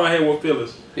of people around here with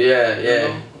Phyllis. Yeah.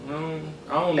 You know?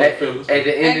 I don't know Phyllis. At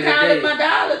the end of the day, my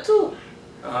dollar too.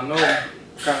 I know. At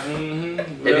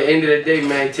the end of the day,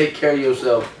 man, take care of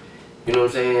yourself. You know what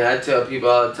I'm saying? I tell people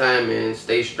all the time, man,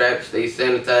 stay strapped, stay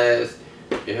sanitized.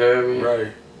 You heard me?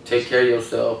 Right. Take care of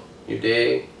yourself. You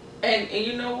dig? And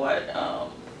you know what?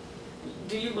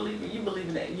 Do you believe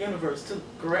in that universe too?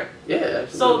 Correct? Yeah,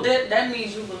 So absolutely. that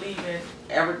means you believe in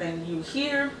everything you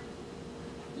hear,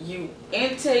 you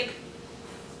intake,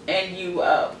 and you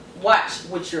watch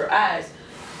with your eyes.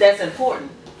 That's important.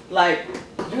 Like,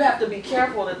 you have to be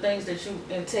careful of the things that you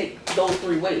intake those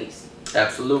 3 ways.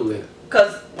 Absolutely.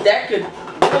 Because that could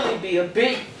really be a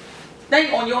big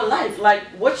thing on your life. Like,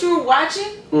 what you're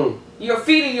watching, you're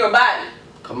feeding your body.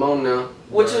 Come on now.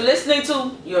 What you're listening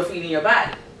to, you're feeding your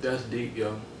body. That's deep,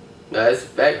 yo. That's a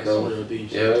fact, though. That's real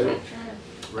deep Yeah. shit.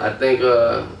 I think,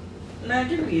 Man,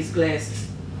 give me these glasses.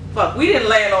 Fuck, we didn't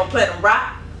land on Platinum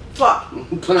Rock. Fuck.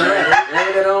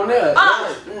 land it on there.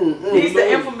 These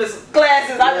the infamous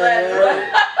glasses I landed on.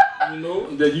 You know,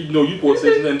 that you know you supposed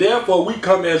to say, and therefore we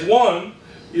come as one.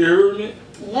 You heard me?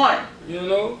 One. You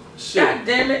know? Shit. God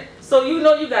damn it. So you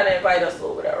know you gotta invite us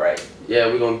over there, right?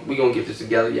 Yeah, we gonna get this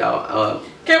together, y'all.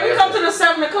 Can we come to the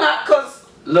 7 o'clock? Cause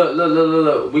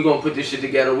Look. We gonna put this shit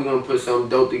together. We gonna put something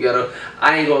dope together.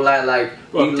 I ain't gonna lie, like,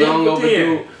 we long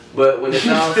overdue. But when it's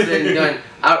all said and done,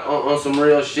 on some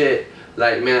real shit,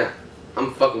 like, man,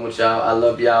 I'm fucking with y'all. I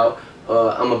love y'all.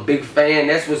 I'm a big fan.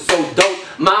 That's what's so dope.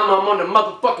 Mama, I'm on the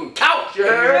motherfucking couch, you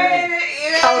heard me?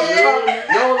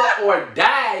 Nola or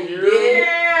die, you heard?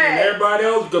 And everybody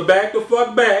else go back the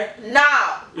fuck back.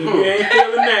 Nah. If you ain't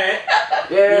feeling that,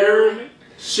 you heard me?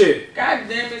 Shit. God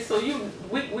damn it. So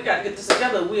we gotta get this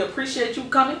together. We appreciate you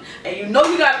coming. And you know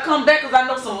you gotta come back because I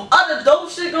know some other dope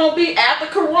shit gonna be after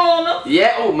Corona.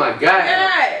 Yeah, oh my God.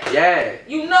 Yeah.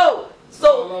 You know.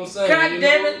 So, what I'm saying, God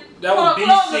damn it. That was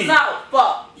DC. Out.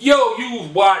 Fuck. Yo, you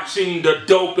watching the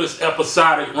dopest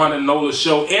episodic running Nola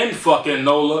show in fucking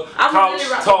Nola. Couch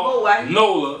Talk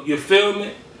Nola. You feel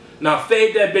me? Now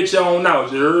fade that bitch on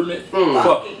out. You heard me?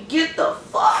 Fuck. Get the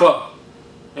fuck. Fuck.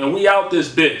 And we out this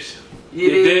bitch. You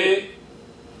dig?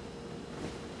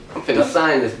 I'm finna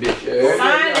sign this bitch.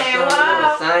 Sign it,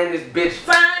 sign this bitch.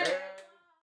 Sign it.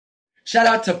 Shout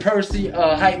out to Percy,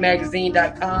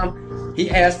 hypemagazine.com. He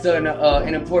asked an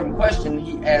important question.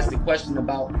 He asked the question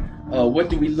about what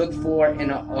do we look for in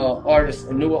a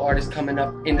newer artist coming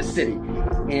up in the city.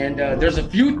 And there's a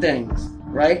few things,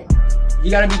 right?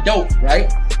 You gotta be dope,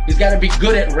 right? He's gotta be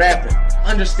good at rapping.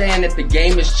 Understand that the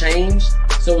game has changed.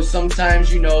 So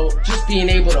sometimes, you know, just being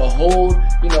able to hold,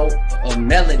 you know, a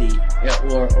melody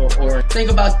or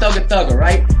think about Thugger,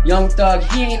 right? Young Thug,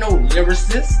 he ain't no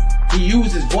lyricist. He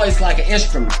uses voice like an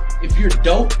instrument. If you're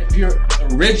dope, if you're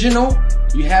original,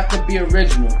 you have to be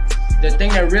original. The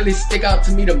thing that really stick out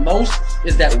to me the most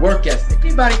is that work ethic.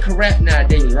 Anybody can rap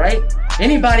nowadays, right?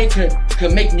 Anybody could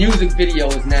make music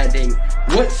videos nowadays.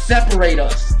 What separate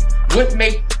us? What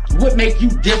make you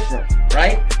different,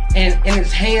 right? And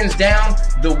it's hands down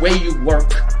the way you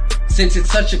work. Since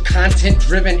it's such a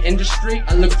content-driven industry,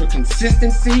 I look for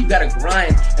consistency. You gotta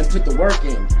grind and put the work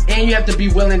in. And you have to be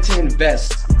willing to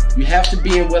invest. You have to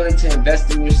be willing to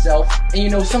invest in yourself. And you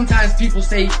know, sometimes people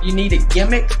say you need a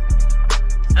gimmick.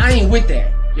 I ain't with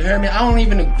that. You heard me? I don't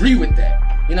even agree with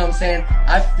that. You know what I'm saying?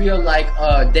 I feel like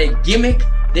that gimmick,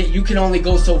 that you can only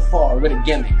go so far with a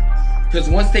gimmick. Because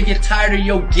once they get tired of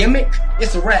your gimmick,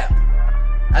 it's a wrap.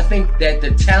 I think that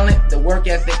the talent, the work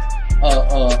ethic,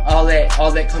 all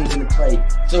that comes into play.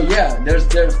 So yeah, there's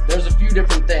a few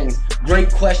different things.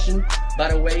 Great question,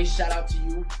 by the way. Shout out to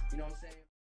you.